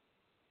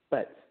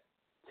 But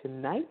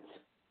tonight,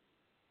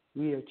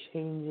 we are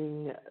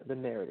changing the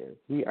narrative.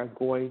 We are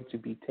going to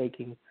be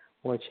taking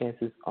more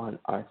chances on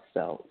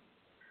ourselves.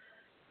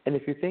 And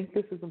if you think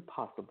this is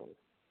impossible,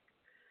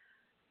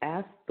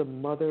 ask the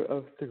mother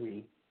of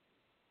 3.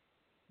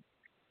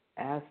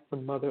 Ask the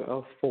mother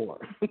of 4.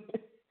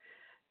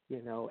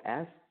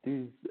 Ask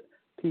these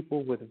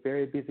people with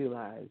very busy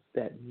lives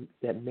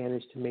that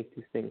manage to make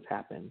these things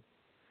happen.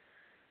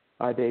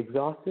 Are they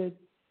exhausted?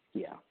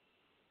 Yeah.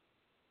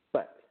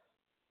 But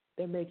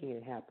they're making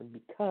it happen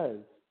because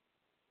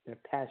their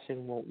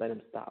passion won't let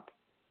them stop.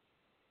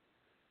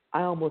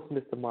 I almost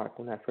missed the mark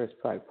when I first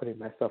started putting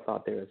myself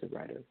out there as a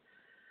writer.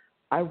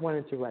 I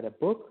wanted to write a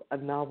book, a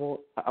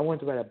novel. I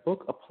wanted to write a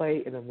book, a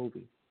play, and a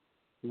movie.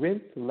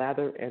 Rinse,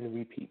 lather, and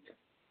repeat.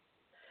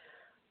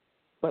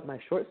 But my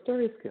short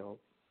story skills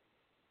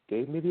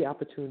gave me the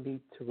opportunity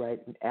to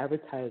write in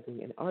advertising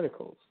and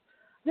articles.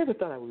 I never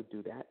thought I would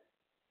do that,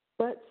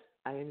 but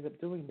I ended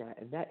up doing that,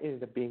 and that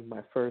ended up being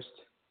my first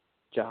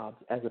job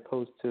as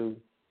opposed to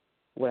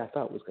what I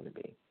thought it was going to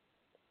be.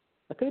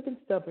 I could have been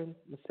stubborn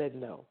and said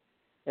no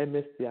and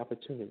missed the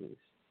opportunities,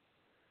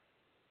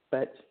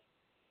 but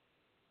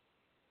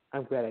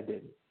I'm glad I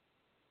didn't.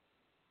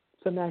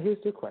 So now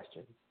here's the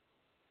question.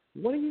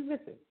 What are you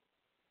missing?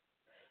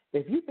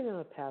 If you've been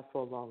on a path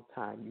for a long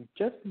time, you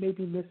just may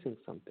be missing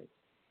something.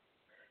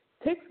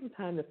 Take some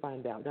time to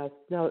find out.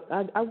 Now,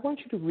 I want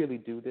you to really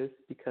do this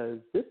because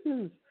this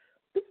is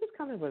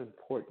kind of an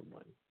important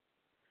one.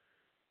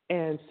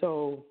 And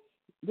so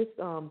just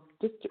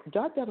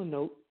jot down a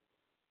note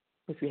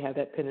if you have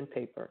that pen and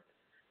paper.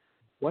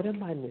 What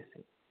am I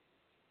missing?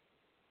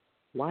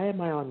 Why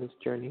am I on this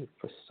journey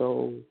for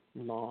so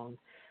long?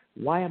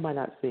 Why am I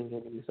not seeing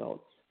any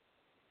results?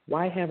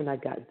 Why haven't I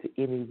gotten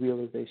to any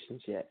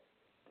realizations yet?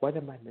 What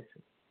am I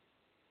missing?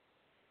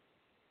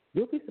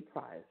 You'll be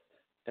surprised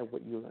at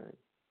what you learn.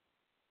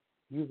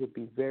 You will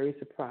be very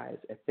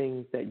surprised at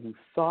things that you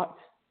thought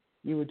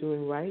you were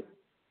doing right.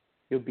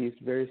 You'll be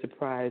very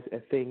surprised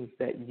at things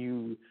that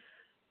you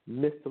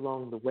missed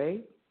along the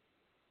way.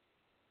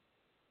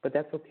 But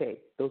that's okay.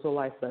 Those are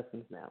life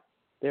lessons now.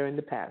 They're in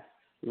the past.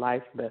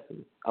 Life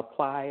lessons.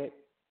 Apply it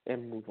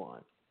and move on.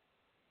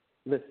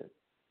 Listen,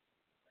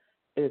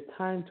 it is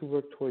time to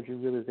work towards your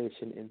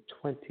realization in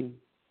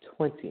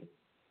 2020,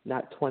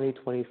 not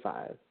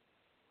 2025.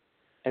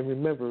 And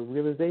remember,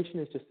 realization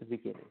is just the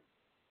beginning.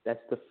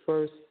 That's the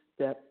first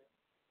step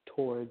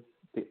towards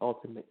the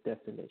ultimate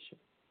destination.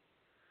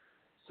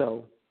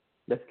 So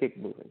let's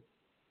get moving.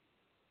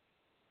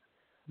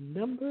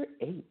 Number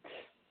 8.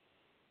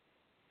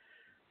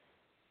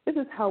 This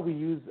is how we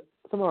use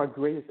some of our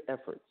greatest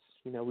efforts.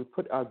 We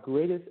put our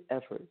greatest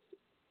efforts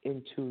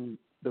into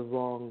the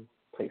wrong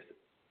places.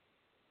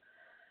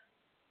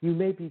 You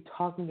may be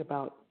talking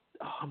about,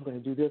 I'm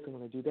going to do this, I'm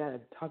going to do that,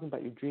 and talking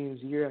about your dreams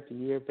year after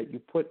year, but you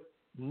put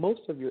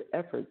most of your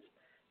efforts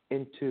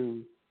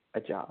into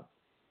a job.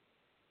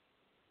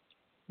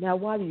 Now,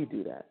 why do you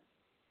do that?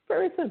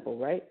 Very simple,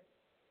 right?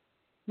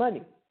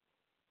 Money.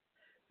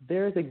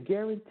 There is a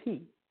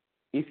guarantee.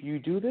 If you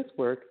do this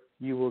work,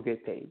 you will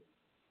get paid.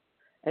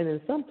 And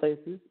in some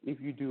places, if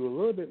you do a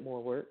little bit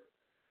more work,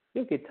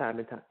 you'll get time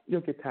and time.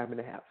 You'll get time and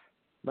a half,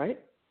 right?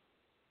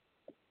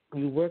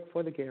 You work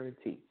for the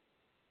guarantee.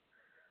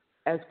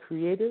 As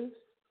creatives,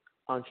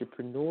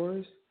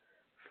 entrepreneurs,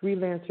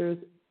 freelancers,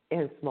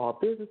 and small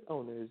business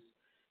owners,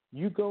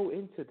 you go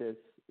into this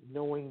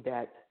knowing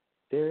that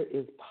there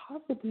is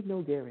possibly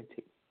no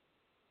guarantee.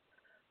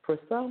 For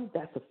some,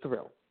 that's a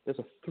thrill. There's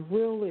a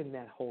thrill in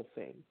that whole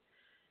thing.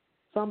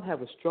 Some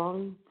have a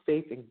strong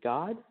faith in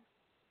God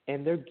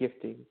and their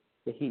gifting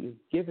that He has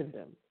given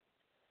them,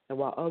 and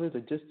while others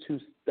are just too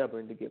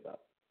stubborn to give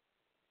up.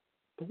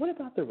 But what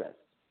about the rest?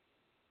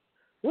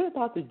 What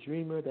about the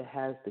dreamer that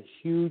has the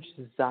huge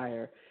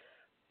desire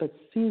but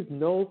sees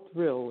no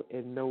thrill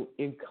and no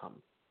income,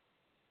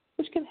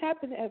 which can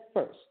happen at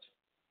first?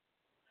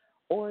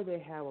 Or they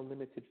have a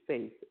limited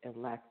faith and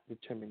lack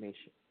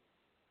determination.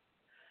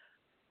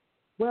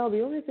 Well,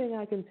 the only thing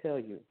I can tell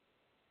you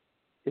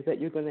is that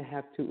you're going to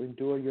have to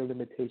endure your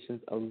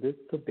limitations a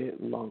little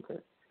bit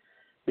longer,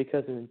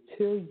 because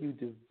until you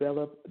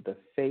develop the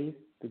faith,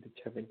 the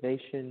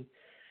determination,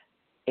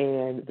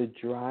 and the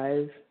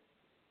drive,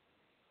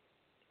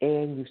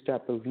 and you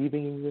start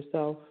believing in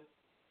yourself,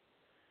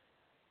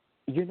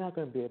 you're not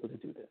going to be able to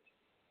do this.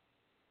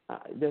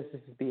 Let's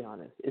just be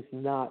honest. It's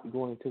not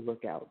going to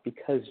work out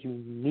because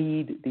you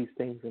need these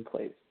things in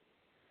place.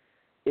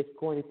 It's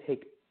going to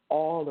take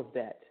all of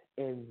that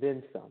and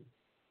then some,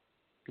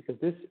 because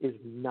this is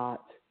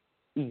not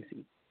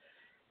easy.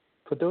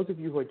 For those of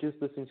you who are just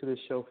listening to this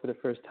show for the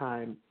first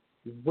time,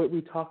 what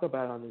we talk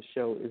about on this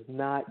show is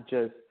not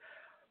just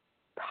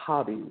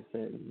hobbies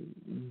and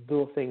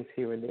little things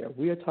here and there.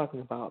 We are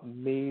talking about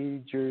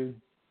major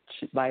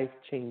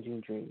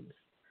life-changing dreams.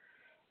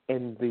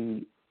 And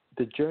the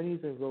journeys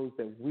and roads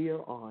that we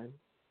are on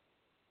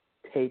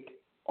take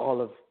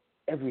all of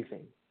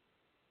everything.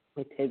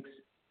 It takes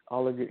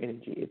all of your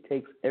energy. It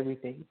takes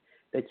everything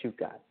that you've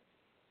got.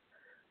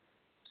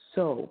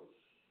 So,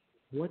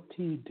 what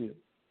do you do?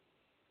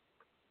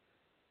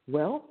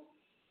 Well,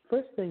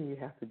 first thing you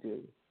have to do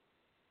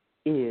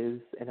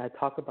is, and I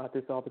talk about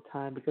this all the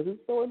time because it's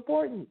so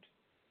important,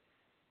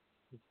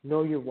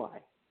 know your why.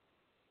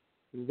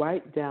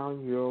 Write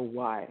down your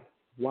why.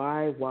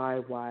 Why? Why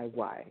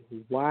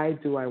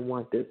do I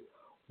want this?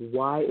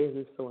 Why is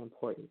it so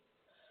important?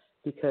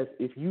 Because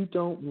if you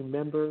don't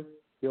remember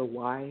your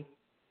why,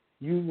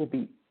 you will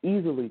be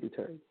easily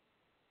deterred.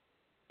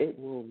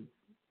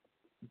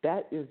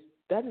 That is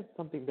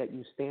something that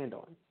you stand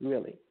on,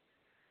 really.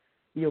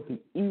 You'll be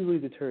easily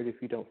deterred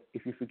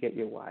if you forget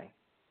your why.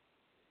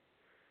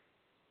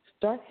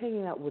 Start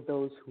hanging out with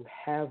those who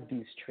have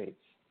these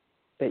traits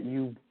that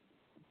you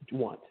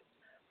want.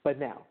 But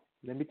now,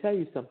 let me tell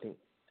you something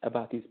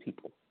about these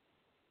people.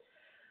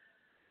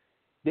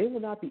 They will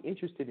not be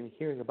interested in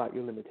hearing about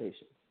your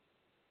limitations.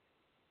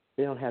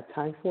 They don't have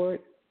time for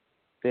it.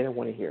 They don't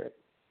want to hear it.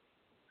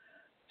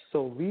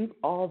 So leave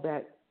all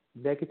that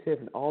negative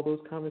and all those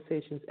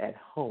conversations at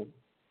home.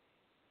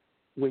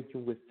 When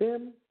you're with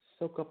them,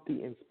 soak up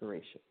the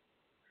inspiration.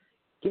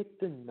 Get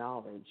the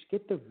knowledge.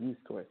 Get the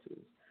resources.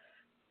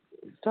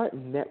 Start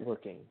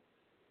networking.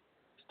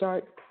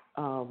 Start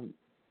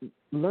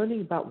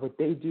learning about what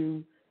they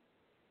do,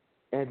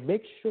 and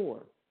make sure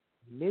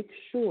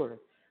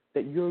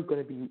that you're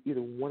going to be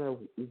either one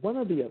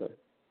or the other.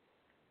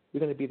 You're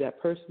going to be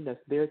that person that's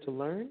there to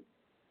learn,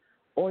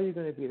 or you're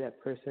going to be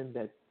that person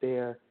that's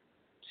there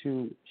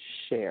to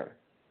share.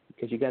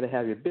 Because you got to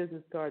have your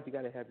business card, you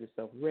got to have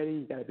yourself ready,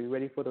 you got to be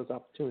ready for those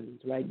opportunities,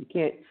 right? You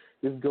can't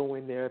just go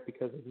in there,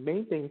 because the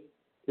main thing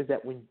is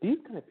that when these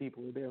kind of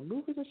people are there,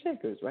 movers and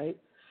shakers, right?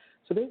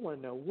 So they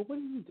want to know, well, what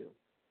do you do?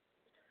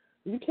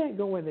 You can't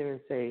go in there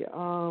and say,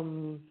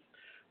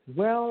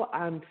 well,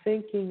 I'm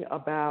thinking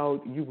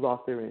about, you've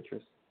lost their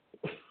interest.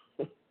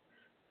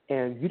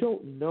 And you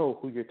don't know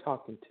who you're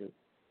talking to,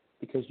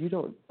 because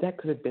that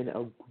could have been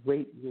a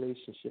great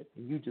relationship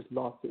and you just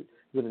lost it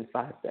within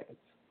 5 seconds.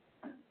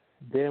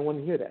 They don't want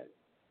to hear that.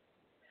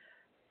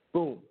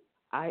 Boom,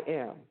 I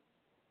am.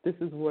 This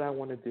is what I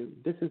want to do.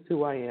 This is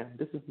who I am.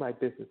 This is my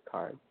business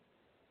card.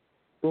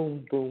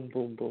 Boom, boom,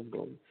 boom, boom,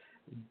 boom.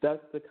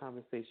 That's the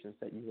conversations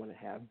that you want to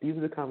have. These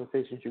are the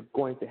conversations you're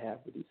going to have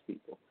with these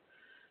people.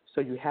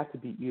 So you have to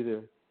be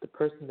either the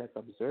person that's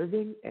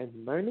observing and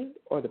learning,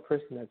 or the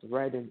person that's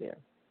right in there.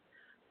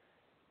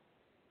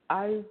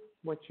 I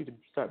want you to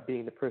start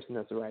being the person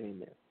that's right in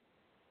there,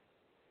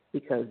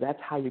 because that's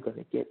how you're going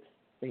to get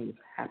things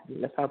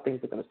happening. That's how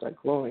things are going to start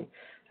growing.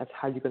 That's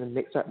how you're going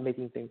to start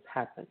making things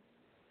happen.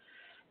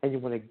 And you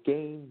want to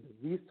gain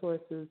the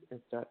resources and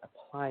start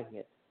applying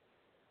it.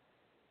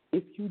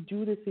 If you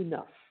do this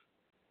enough,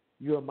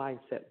 your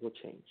mindset will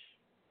change.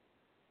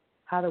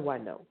 How do I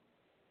know?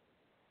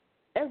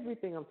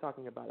 Everything I'm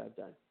talking about, I've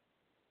done.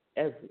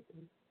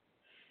 Everything.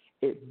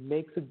 It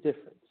makes a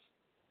difference.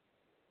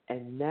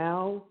 And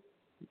now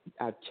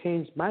I've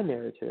changed my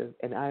narrative,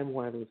 and I'm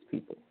one of those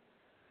people.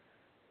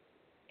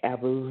 I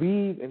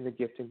believe in the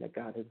gifting that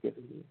God has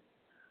given me.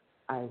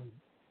 I'm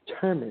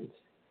determined.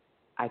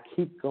 I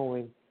keep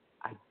going.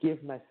 I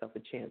give myself a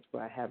chance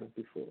where I haven't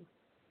before.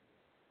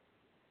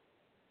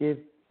 Give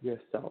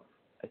yourself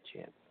a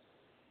chance.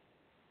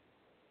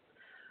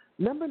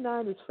 Number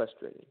 9 is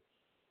frustrating.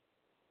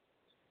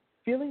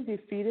 Feeling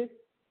defeated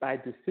by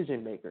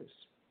decision makers.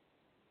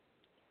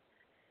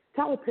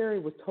 Tyler Perry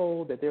was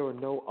told that there were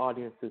no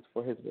audiences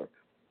for his work.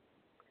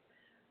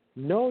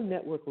 No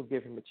network will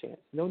give him a chance.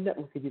 No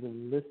network could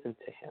even listen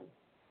to him.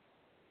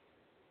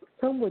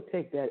 Some would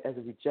take that as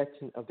a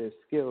rejection of their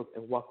skills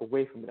and walk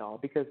away from it all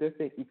because they're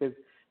thinking,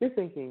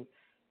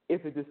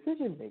 if a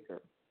decision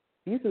maker,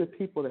 these are the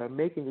people that are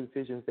making the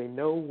decisions. They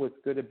know what's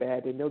good or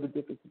bad. They know the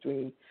difference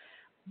between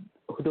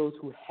those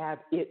who have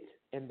it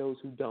and those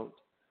who don't.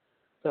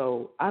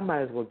 So I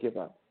might as well give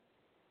up.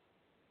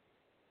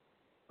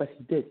 But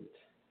he didn't.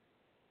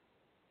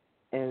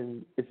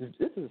 And this is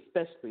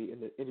especially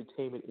in the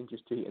entertainment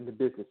industry and the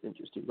business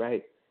industry,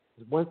 right?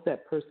 Once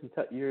that person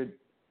you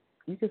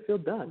can feel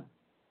done.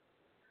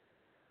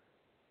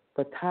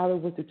 But Tyler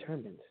was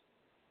determined.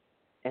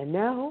 And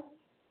now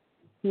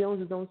he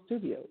owns his own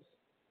studios.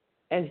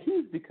 And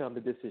he's become the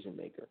decision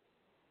maker.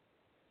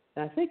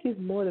 And I think he's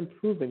more than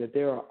proven that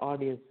there are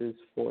audiences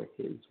for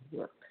his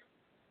work.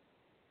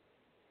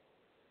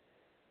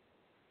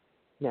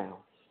 Now,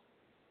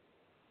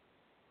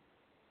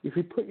 if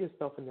you put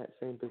yourself in that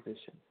same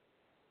position,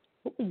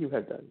 what would you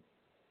have done?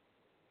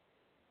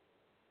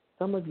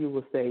 Some of you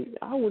will say,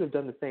 I would have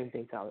done the same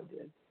thing Tyler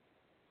did.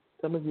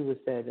 Some of you would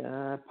have said,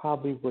 I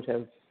probably would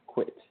have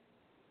quit.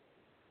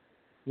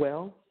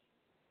 Well,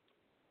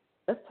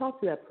 let's talk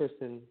to that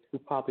person who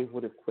probably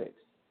would have quit.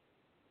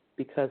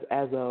 Because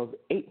as of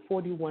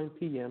 8:41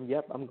 p.m.,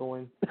 I'm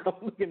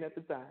looking at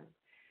the time,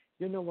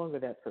 you're no longer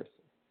that person.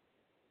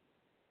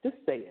 Just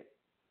say it.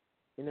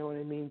 You know what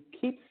I mean?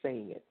 Keep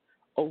saying it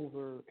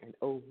over and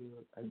over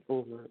and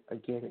over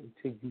again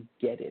until you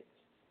get it.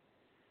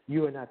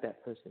 You are not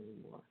that person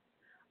anymore.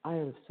 I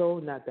am so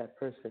not that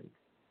person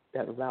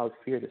that allowed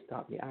fear to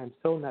stop me. I am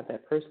so not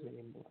that person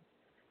anymore.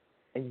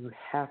 And you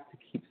have to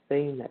keep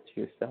saying that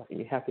to yourself, and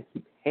you have to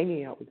keep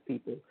hanging out with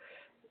people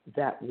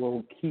that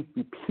will keep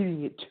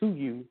repeating it to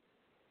you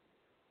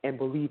and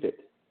believe it.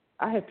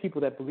 I have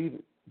people that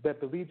believed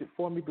it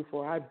for me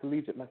before I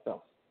believed it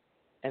myself.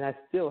 And I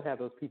still have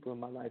those people in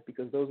my life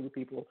because those are the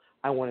people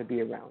I want to be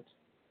around.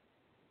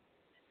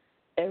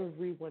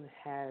 Everyone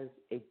has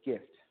a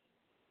gift.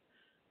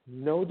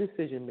 No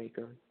decision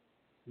maker,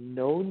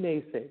 no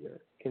naysayer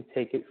can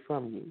take it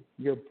from you.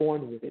 You're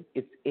born with it.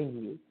 It's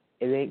in you.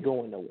 It ain't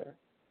going nowhere.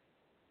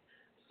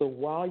 So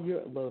while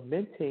you're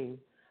lamenting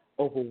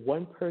over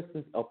one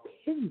person's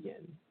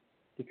opinion,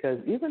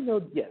 because even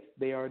though, yes,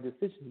 they are a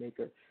decision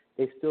maker,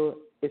 it's still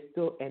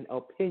an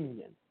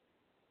opinion.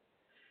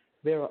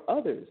 There are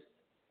others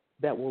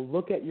that will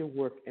look at your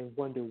work and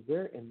wonder,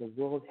 where in the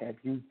world have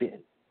you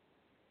been?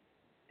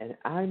 And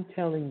I'm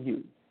telling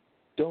you,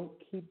 don't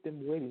keep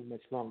them waiting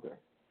much longer.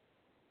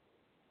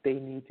 They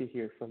need to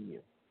hear from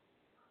you.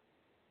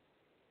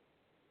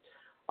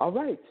 All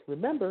right.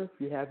 Remember, if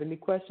you have any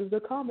questions or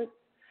comments,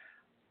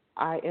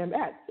 I am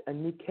at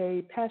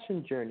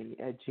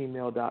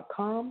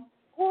AnikePassionJourney@gmail.com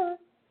or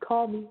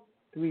call me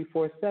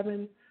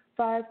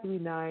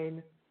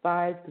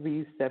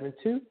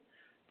 347-539-5372.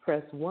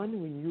 Press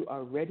 1 when you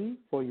are ready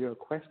for your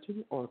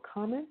question or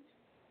comment.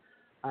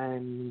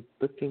 I'm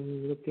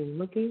looking. Let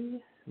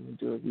me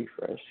do a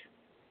refresh.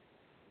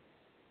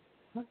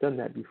 I've done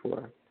that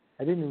before.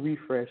 I didn't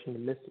refresh and I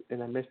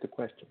missed the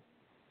question.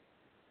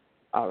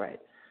 All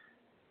right.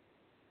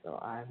 So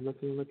I'm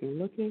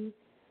looking.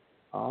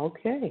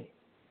 Okay.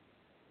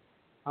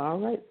 All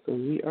right. So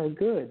we are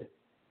good.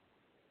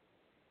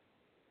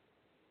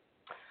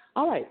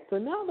 All right. So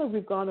now that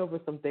we've gone over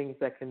some things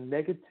that can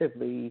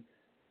negatively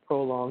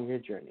prolong your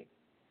journey,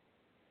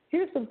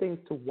 here's some things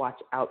to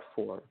watch out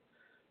for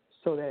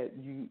so that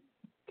you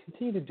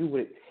continue to do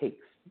what it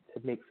takes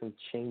to make some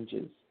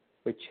changes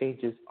where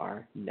changes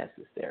are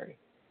necessary.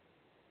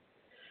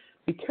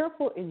 Be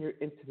careful in your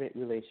intimate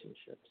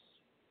relationships.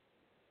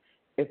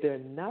 If they're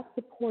not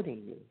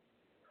supporting you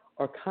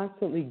or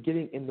constantly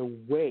getting in the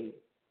way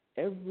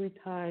every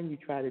time you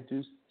try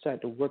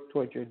to work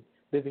towards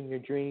living your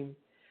dream,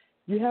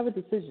 you have a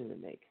decision to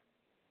make.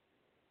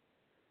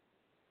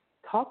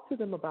 Talk to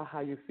them about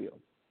how you feel.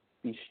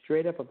 Be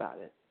straight up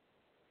about it.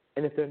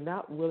 And if they're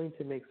not willing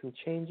to make some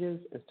changes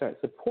and start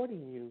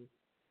supporting you,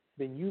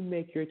 then you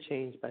make your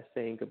change by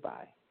saying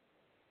goodbye.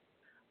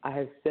 I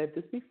have said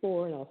this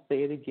before, and I'll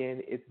say it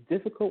again. It's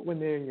difficult when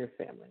they're in your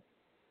family.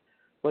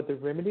 But the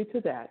remedy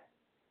to that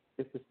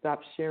is to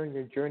stop sharing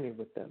your journey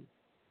with them.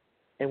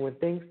 And when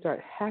things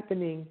start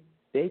happening,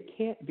 they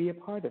can't be a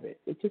part of it.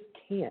 They just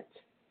can't.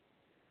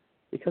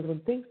 Because when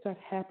things start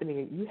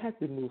happening, you have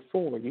to move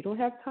forward. You don't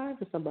have time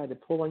for somebody to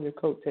pull on your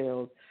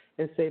coattails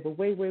and say, but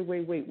wait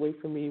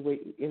for me,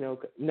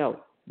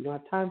 No, you don't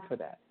have time for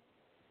that.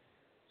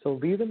 So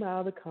leave them out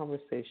of the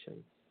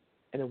conversation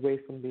and away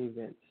from the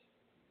events.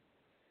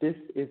 This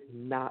is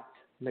not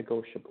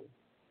negotiable.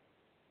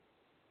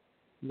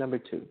 Number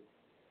 2,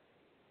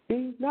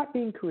 not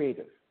being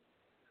creative.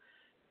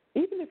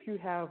 Even if you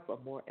have a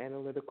more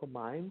analytical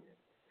mind,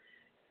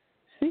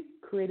 seek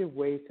creative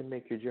ways to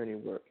make your journey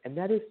work. And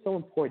that is so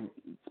important,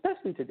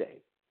 especially today.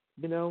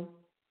 Because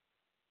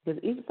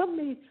even some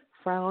may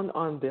frown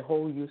on the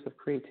whole use of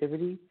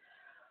creativity,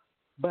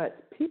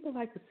 but people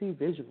like to see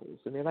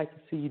visuals and they like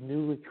to see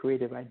new and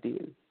creative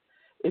ideas.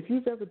 If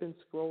you've ever been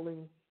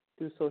scrolling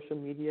through social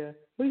media,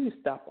 what do you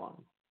stop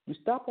on? You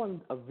stop on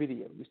a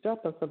video. You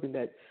stop on something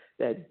that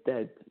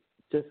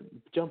just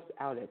jumps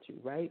out at you,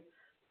 right?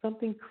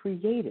 Something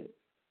creative.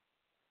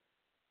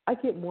 I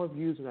get more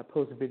views when I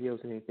post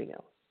videos than anything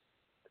else,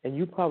 and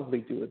you probably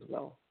do as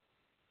well.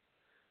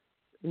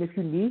 And if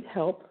you need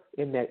help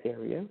in that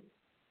area,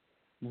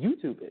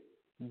 YouTube it,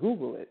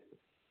 Google it,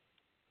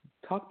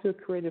 talk to a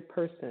creative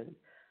person,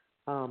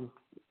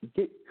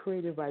 get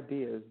creative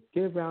ideas,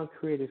 get around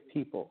creative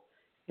people,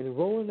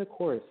 enroll in a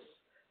course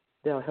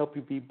that'll help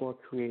you be more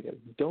creative.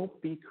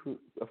 Don't be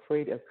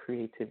afraid of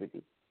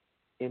creativity.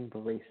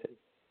 Embrace it.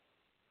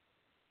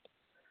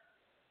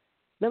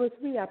 Number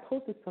 3, I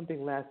posted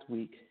something last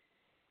week,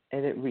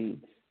 and it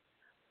reads,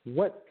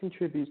 what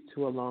contributes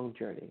to a long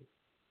journey?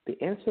 The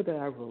answer that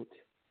I wrote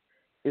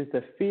is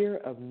the fear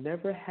of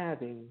never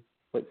having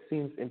what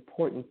seems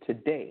important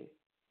today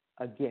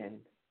again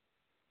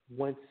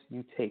once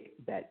you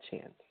take that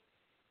chance.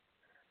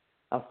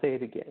 I'll say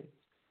it again.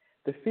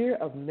 The fear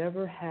of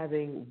never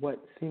having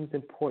what seems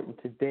important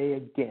today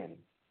again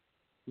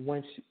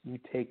once you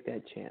take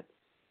that chance.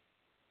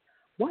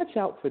 Watch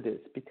out for this,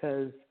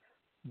 because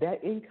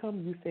that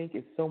income you think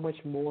is so much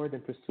more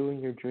than pursuing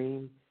your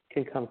dream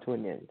can come to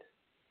an end.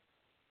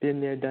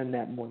 Been there, done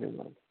that more than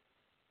once.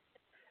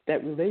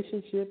 That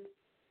relationship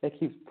that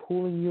keeps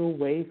pulling you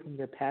away from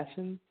your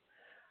passion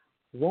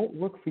won't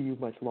work for you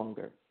much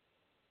longer.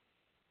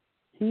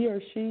 He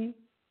or she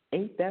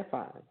ain't that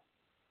fine,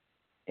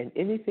 and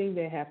anything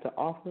they have to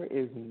offer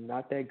is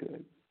not that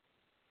good.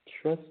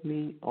 Trust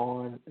me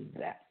on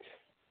that.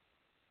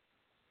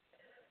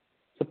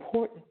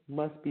 Support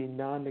must be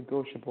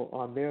non-negotiable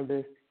on their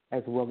list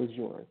as well as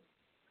yours.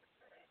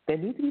 They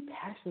need to be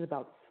passionate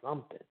about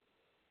something.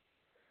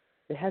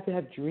 They have to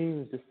have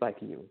dreams just like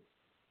you.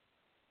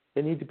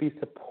 They need to be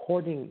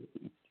supporting,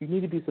 you need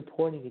to be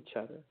supporting each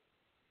other.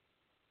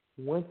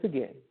 Once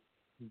again,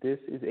 this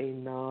is a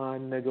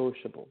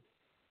non-negotiable.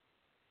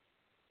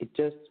 It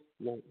just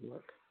won't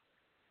work.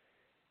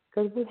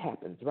 Because what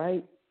happens,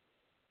 right?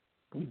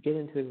 You get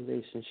into a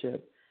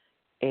relationship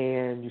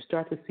and you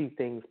start to see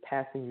things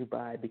passing you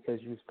by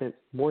because you spent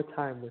more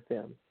time with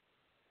them.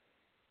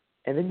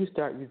 And then you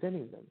start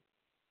resenting them.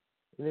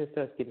 And then it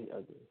starts getting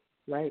ugly,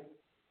 right?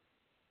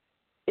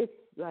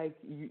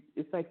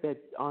 It's like that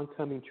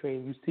oncoming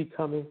train you see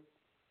coming,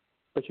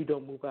 but you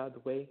don't move out of the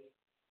way.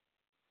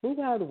 Move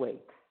out of the way.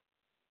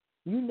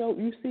 You know,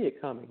 you see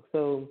it coming,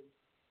 so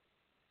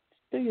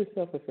do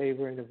yourself a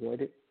favor and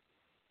avoid it.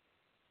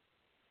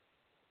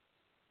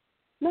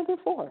 Number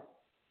 4,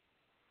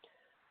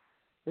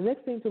 the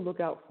next thing to look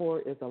out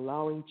for is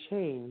allowing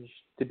change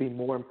to be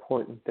more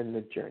important than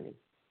the journey.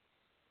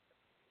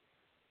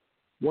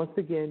 Once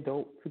again,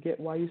 don't forget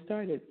why you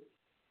started.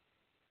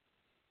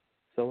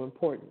 So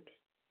important.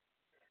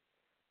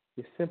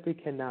 You simply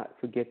cannot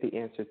forget the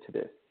answer to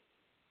this.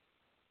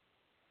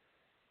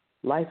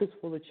 Life is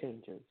full of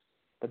changes,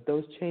 but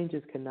those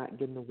changes cannot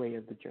get in the way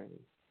of the journey.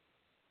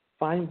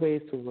 Find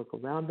ways to work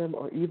around them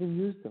or even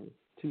use them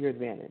to your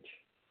advantage.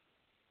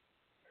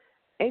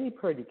 Amy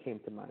Purdy came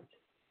to mind.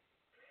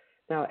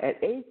 Now,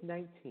 at age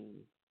 19,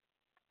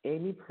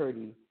 Amy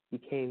Purdy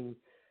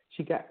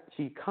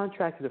she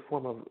contracted a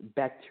form of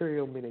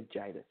bacterial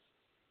meningitis.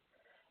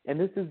 And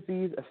this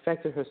disease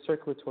affected her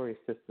circulatory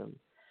system,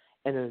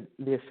 and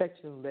the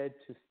affection led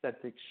to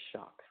septic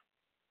shock.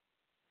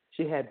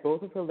 She had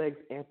both of her legs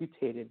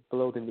amputated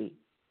below the knee,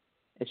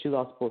 and she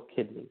lost both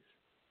kidneys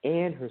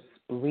and her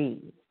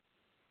spleen.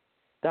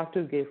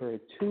 Doctors gave her a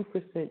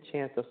 2%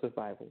 chance of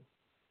survival.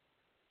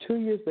 2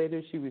 years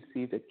later, she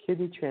received a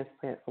kidney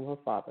transplant from her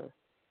father,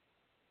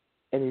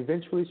 and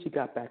eventually she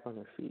got back on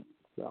her feet.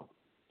 Well,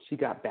 she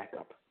got back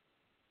up.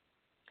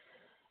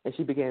 And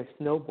she began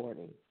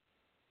snowboarding.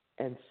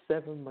 And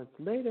 7 months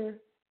later,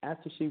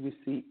 after she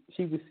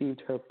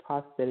received her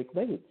prosthetic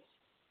legs.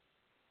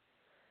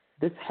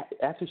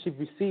 After she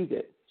received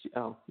it,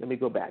 let me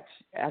go back.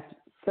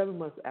 7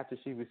 months after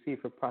she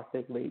received her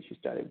prosthetic legs, she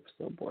started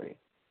snowboarding.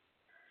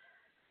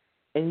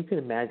 And you can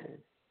imagine,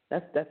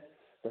 that's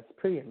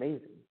pretty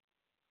amazing.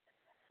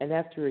 And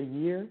after a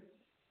year,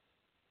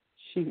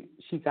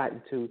 she got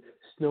into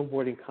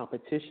snowboarding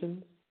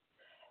competitions.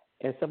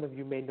 And some of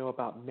you may know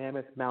about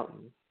Mammoth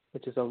Mountain,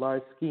 which is a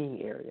large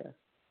skiing area.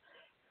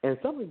 And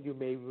some of you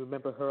may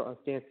remember her on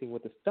Dancing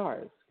with the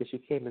Stars because she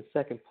came in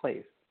second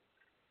place.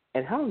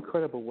 And how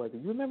incredible was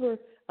it? You remember,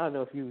 I don't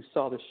know if you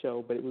saw the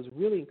show, but it was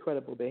really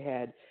incredible. They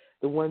had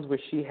the ones where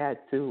she had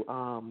to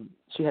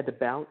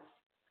bounce.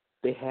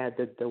 They had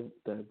the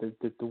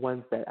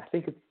ones that I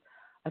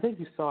think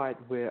you saw it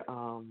where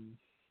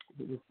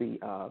it was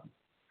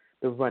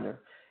the runner,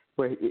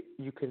 where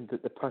you can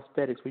the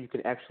prosthetics where you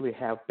can actually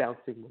have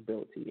bouncing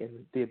mobility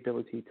and the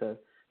ability to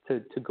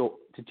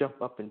jump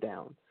up and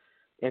down.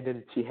 And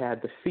then she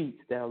had the feet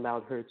that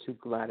allowed her to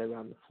glide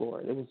around the floor.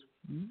 It was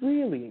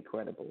really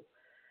incredible.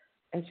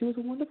 And she was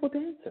a wonderful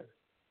dancer.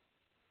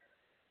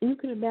 And you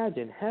can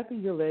imagine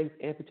having your legs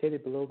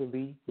amputated below the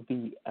knee would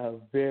be a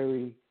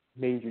very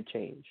major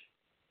change.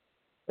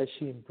 But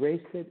she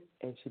embraced it,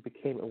 and she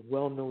became a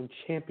well-known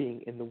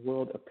champion in the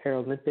world of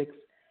Paralympics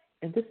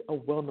and just a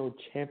well-known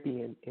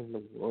champion in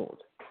the world,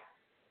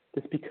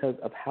 just because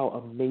of how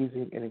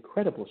amazing and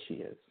incredible she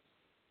is.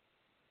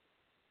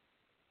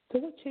 So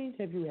what change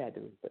have you had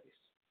to embrace?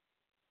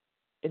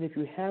 And if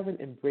you haven't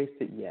embraced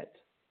it yet,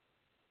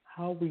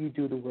 how will you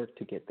do the work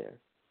to get there?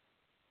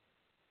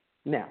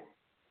 Now,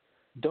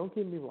 don't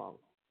get me wrong,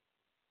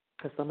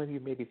 because some of you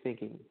may be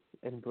thinking,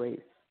 embrace.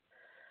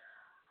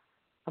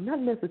 I'm not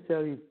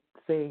necessarily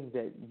saying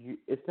that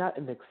it's not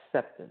an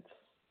acceptance,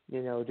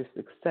 just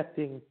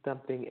accepting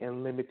something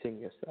and limiting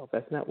yourself.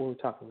 That's not what we're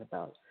talking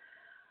about.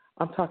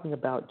 I'm talking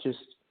about just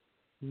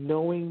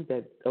knowing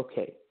that,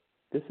 okay,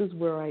 this is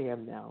where I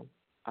am now.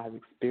 I've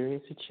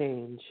experienced a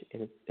change,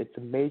 and it's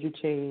a major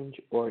change,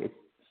 or it's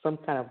some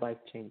kind of life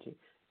changing,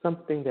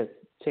 something that's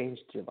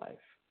changed your life.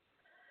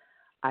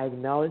 I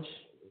acknowledge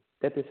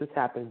that this has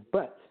happened,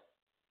 but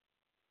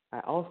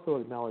I also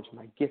acknowledge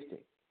my gifting,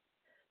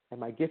 and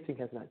my gifting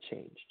has not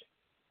changed.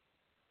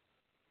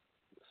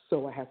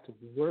 So I have to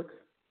work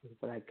with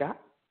what I got,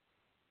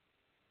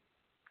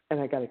 and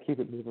I got to keep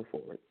it moving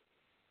forward.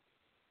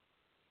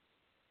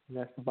 And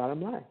that's the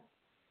bottom line.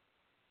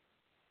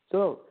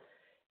 So,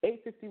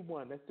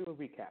 851, let's do a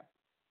recap.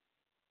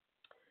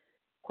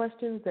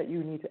 Questions that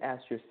you need to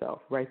ask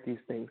yourself. Write these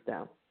things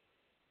down.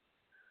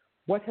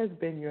 What has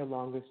been your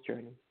longest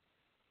journey?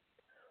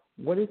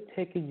 What has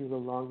taken you the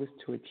longest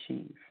to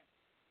achieve?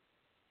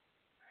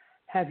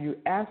 Have you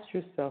asked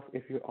yourself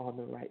if you're on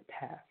the right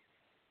path?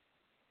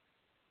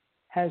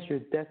 Has your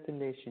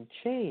destination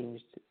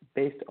changed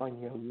based on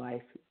your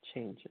life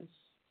changes?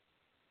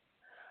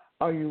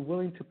 Are you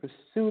willing to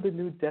pursue the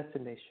new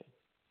destination?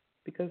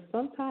 Because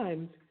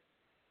sometimes,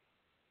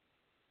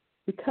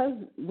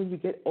 when you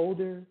get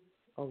older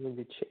or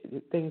when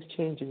things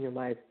change in your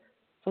life,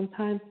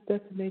 sometimes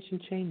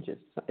destination changes.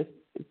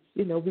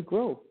 We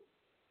grow.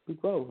 We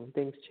grow when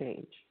things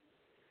change.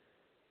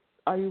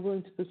 Are you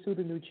willing to pursue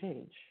the new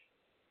change?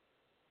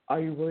 Are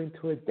you willing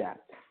to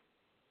adapt?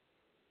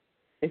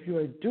 If you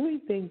are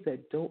doing things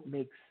that don't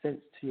make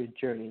sense to your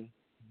journey,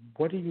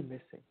 what are you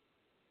missing?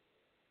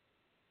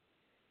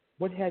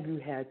 What have you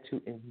had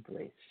to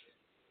embrace?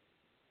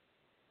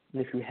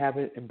 And if you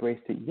haven't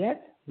embraced it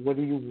yet, what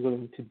are you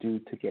willing to do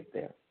to get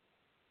there?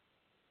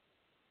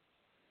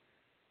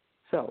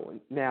 So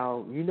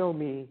now, you know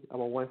me,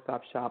 I'm a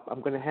one-stop shop.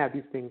 I'm going to have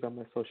these things on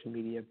my social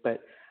media,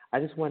 but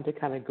I just wanted to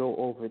kind of go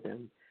over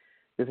them.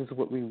 This is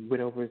what we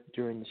went over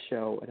during the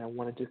show, and I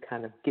want to just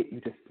kind of get you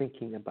to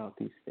thinking about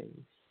these things,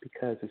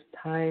 because it's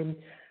time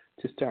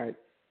to start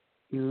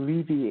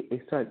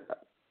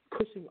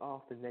pushing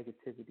off the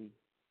negativity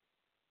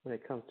when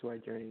it comes to our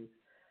journeys,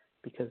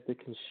 because they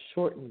can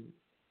shorten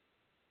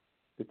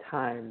the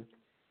time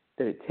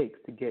that it takes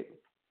to get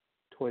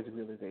towards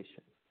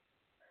realization.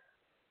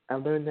 I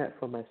learned that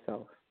for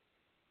myself.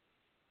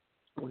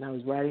 When I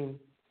was writing,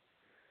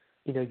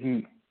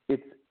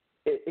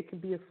 it can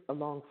be a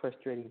long,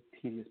 frustrating,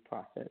 tedious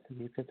process, and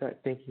you can start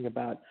thinking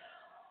about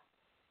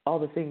all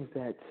the things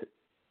that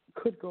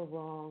could go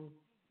wrong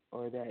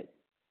or that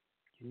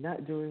you're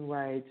not doing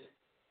right,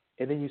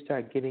 and then you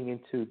start getting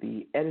into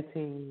the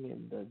editing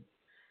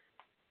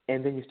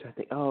and then you start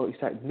thinking, you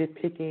start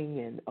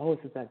nitpicking and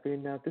this is not good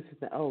enough. This is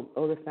not.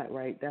 That's not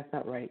right. That's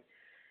not right.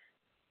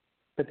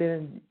 But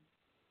then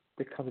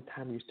there comes a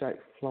time you start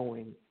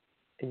flowing,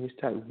 and you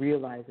start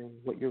realizing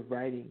what you're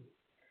writing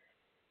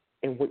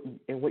and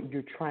what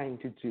you're trying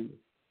to do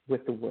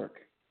with the work.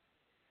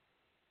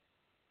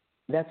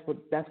 That's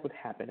what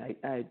happened.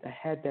 I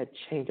had that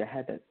change. I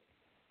had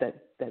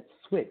that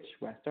switch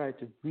where I started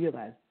to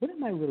realize, what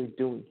am I really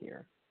doing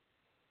here?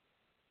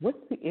 What's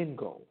the end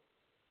goal?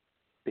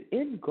 The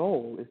end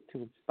goal is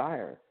to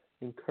inspire,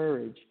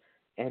 encourage,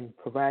 and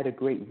provide a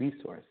great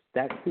resource.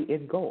 That's the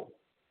end goal.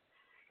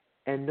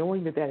 And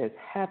knowing that has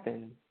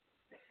happened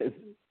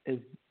is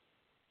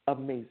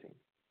amazing.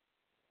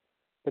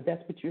 But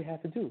that's what you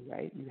have to do,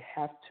 right? You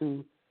have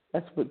to.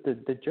 That's what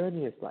the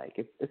journey is like.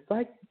 It's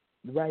like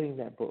writing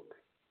that book.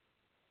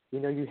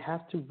 You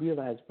have to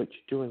realize what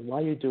you're doing,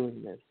 why you're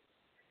doing this.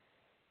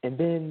 And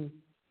then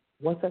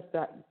once I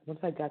got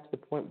to the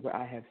point where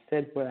I have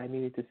said what I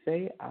needed to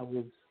say, I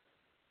was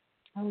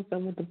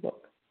done with the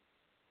book.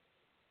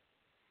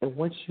 And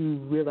once you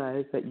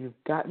realize that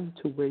you've gotten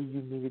to where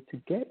you needed to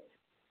get,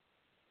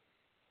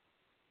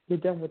 you're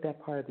done with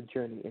that part of the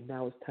journey, and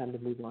now it's time to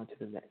move on to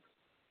the next.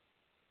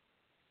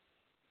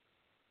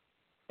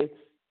 It's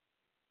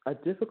a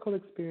difficult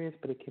experience,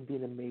 but it can be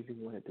an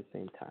amazing one at the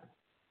same time.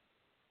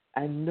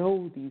 I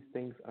know these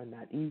things are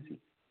not easy.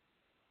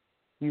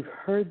 You've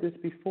heard this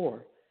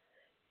before.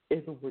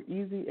 If it were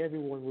easy,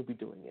 everyone would be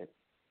doing it.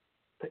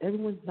 But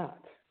everyone's not.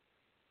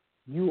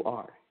 You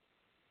are.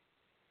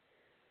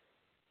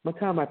 One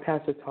time my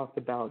pastor talked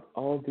about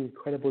all the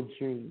incredible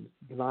dreams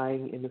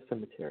lying in the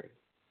cemetery.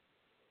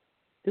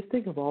 Just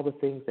think of all the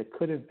things that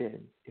could have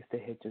been if they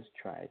had just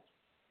tried.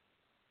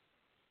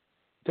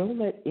 Don't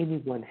let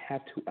anyone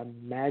have to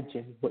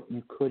imagine what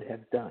you could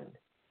have done.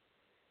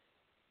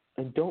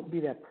 And don't be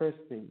that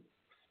person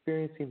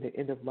experiencing the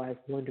end of life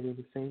wondering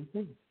the same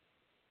thing.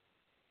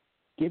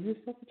 Give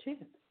yourself a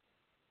chance.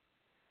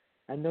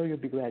 I know you'll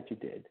be glad you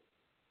did.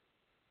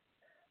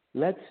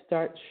 Let's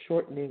start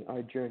shortening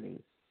our journeys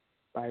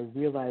by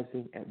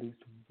realizing at least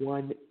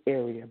one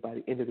area by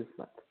the end of this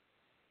month.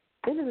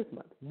 End of this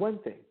month, one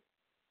thing.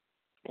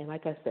 And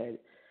like I said,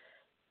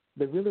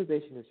 the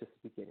realization is just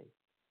the beginning.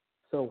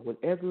 So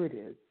whatever it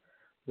is,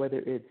 whether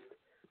it's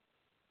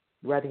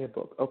writing a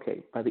book,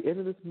 okay, by the end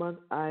of this month,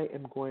 I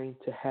am going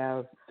to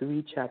have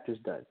 3 chapters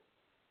done.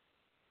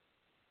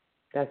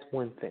 That's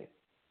one thing.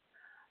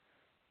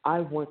 I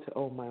want to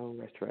own my own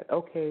restaurant.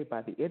 Okay,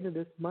 by the end of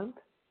this month,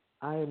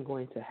 I am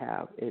going to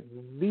have at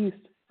least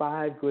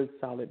 5 good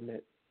solid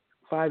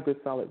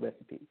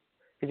recipes.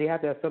 Because you have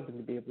to have something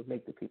to be able to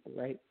make the people,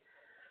 right?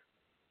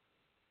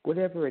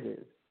 Whatever it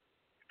is,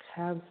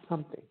 have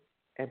something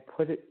and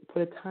put a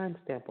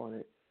timestamp on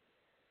it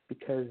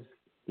because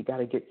you got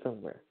to get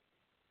somewhere.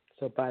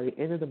 So by the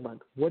end of the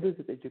month, what is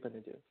it that you're going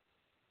to do?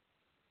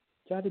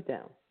 Jot it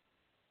down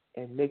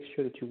and make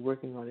sure that you're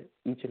working on it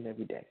each and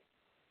every day.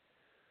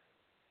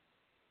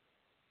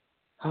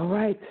 All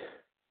right,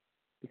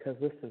 because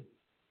listen,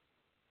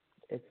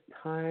 it's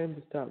time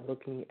to start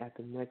looking at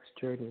the next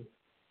journey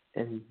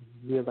and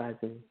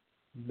realizing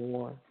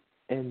more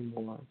and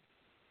more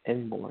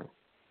and more.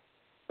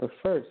 But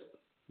first,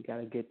 you got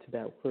to get to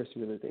that first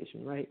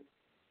realization, right?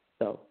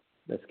 So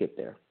let's get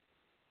there.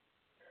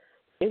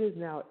 It is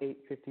now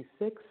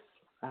 8:56.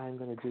 I'm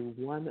going to do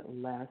one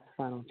last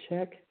final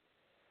check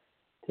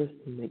just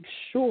to make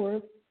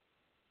sure.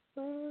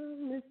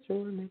 Make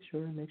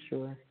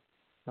sure.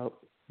 Oh,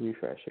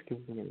 refresh. I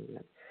keep forgetting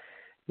that.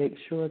 Make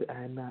sure that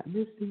I'm not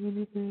missing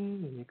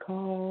anything, any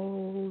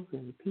calls,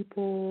 any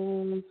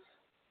people.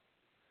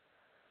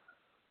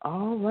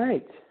 All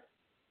right.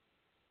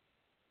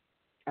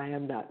 I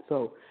am not.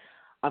 So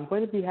I'm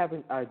going to be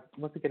having,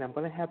 once again, I'm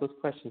going to have those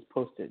questions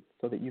posted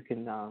so that you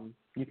can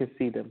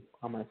see them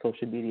on my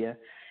social media.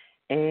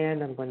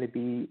 And I'm going to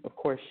be, of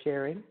course,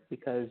 sharing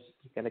because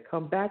you're going to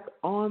come back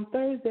on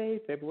Thursday,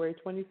 February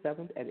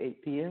 27th at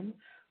 8 p.m.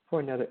 for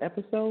another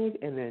episode.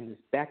 And then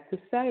it's back to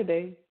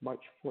Saturday,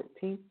 March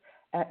 14th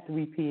at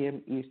 3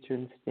 p.m.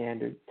 Eastern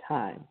Standard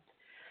Time.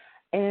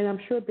 And I'm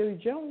sure Billy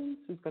Jones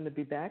is going to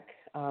be back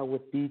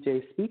with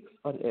DJ Speaks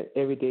on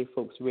Everyday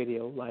Folks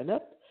Radio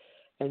lineup.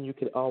 And you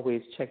can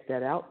always check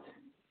that out.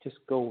 Just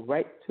go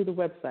right to the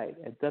website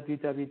at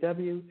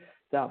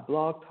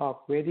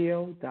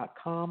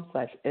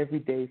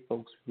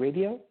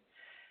www.blogtalkradio.com/everydayfolksradio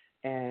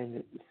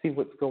and see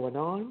what's going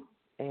on.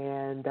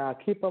 And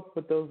keep up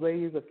with those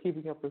ladies of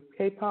Keeping Up with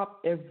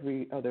K-Pop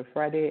every other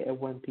Friday at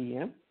 1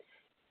 p.m.,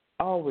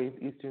 always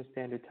Eastern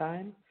Standard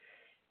Time.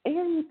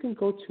 And you can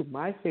go to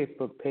my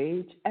Facebook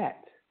page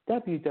at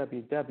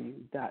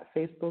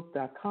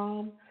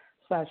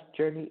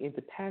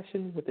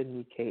www.facebook.com/journeyintopassion with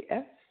Anike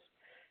S.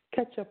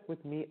 Catch up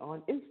with me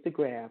on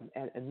Instagram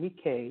at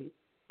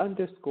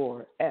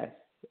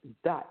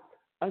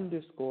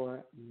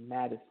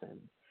Anike_S._Madison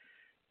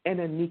and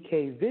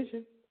Anike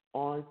Vision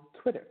on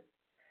Twitter.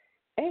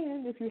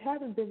 And if you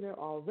haven't been there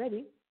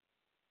already,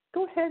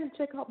 go ahead and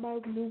check out my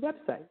new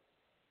website.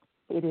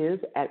 It is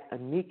at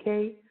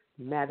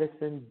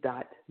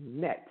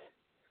AnikeMadison.net.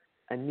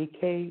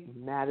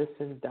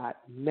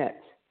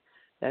 AnikeMadison.net.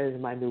 That is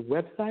my new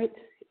website.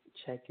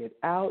 Check it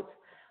out.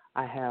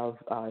 I have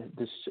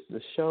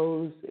the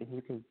shows,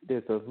 and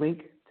there's a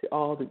link to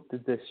all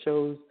the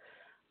shows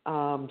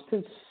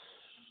since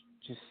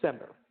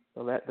December,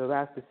 the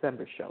last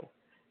December show.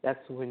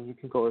 That's when you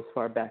can go as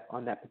far back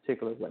on that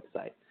particular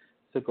website.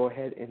 So go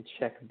ahead and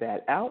check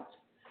that out.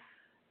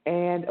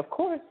 And of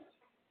course,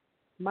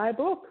 my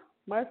book,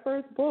 my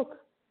first book,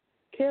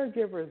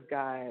 Caregiver's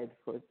Guide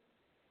for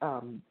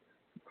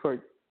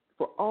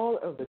all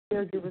of the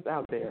caregivers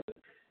out there.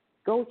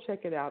 Go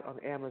check it out on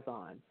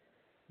Amazon.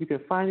 You can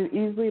find it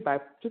easily by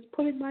just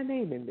putting my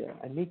name in there,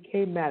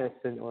 Anike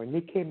Madison or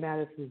Anike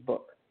Madison's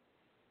book.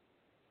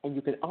 And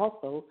you can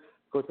also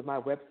go to my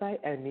website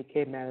at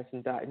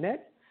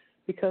AnikeMadison.net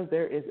because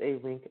there is a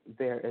link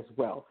there as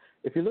well.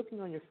 If you're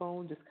looking on your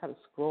phone, just kind of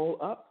scroll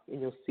up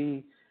and you'll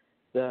see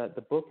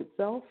the book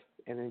itself,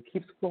 and then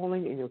keep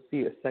scrolling and you'll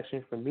see a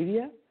section for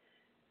media,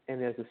 and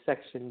there's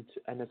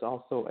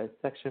also a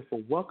section for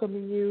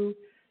welcoming you,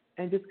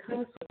 and just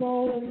kind of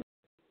scroll and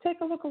take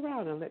a look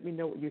around and let me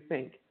know what you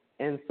think.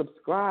 And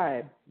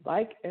subscribe,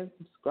 like and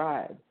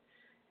subscribe.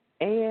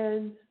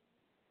 And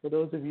for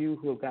those of you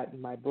who have gotten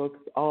my books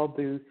all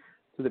due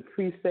to the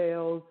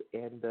pre-sales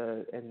and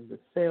the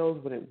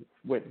sales when it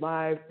went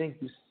live,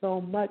 thank you so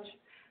much.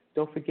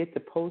 Don't forget to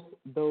post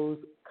those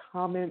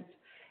comments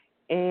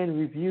and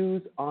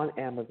reviews on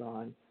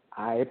Amazon.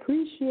 I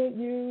appreciate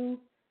you.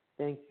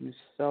 Thank you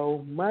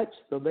so much.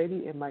 The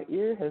lady in my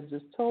ear has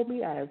just told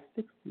me I have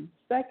 60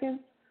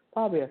 seconds,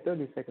 probably have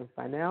 30 seconds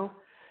by now.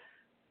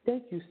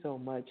 Thank you so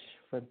much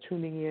for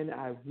tuning in.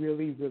 I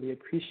really, really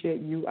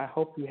appreciate you. I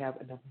hope you have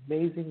an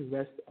amazing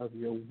rest of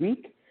your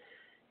week.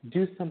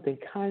 Do something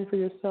kind for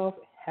yourself.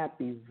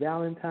 Happy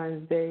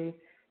Valentine's Day.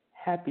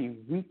 Happy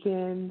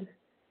weekend.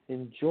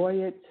 Enjoy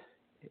it.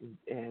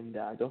 And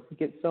don't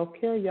forget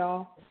self-care,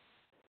 y'all.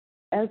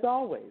 As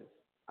always,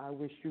 I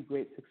wish you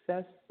great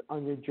success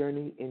on your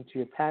journey into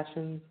your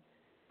passions.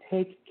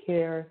 Take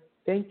care.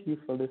 Thank you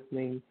for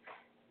listening.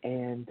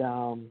 And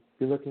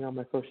be looking on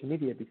my social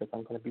media because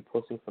I'm going to be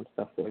posting some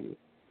stuff for you.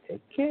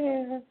 Take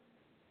care.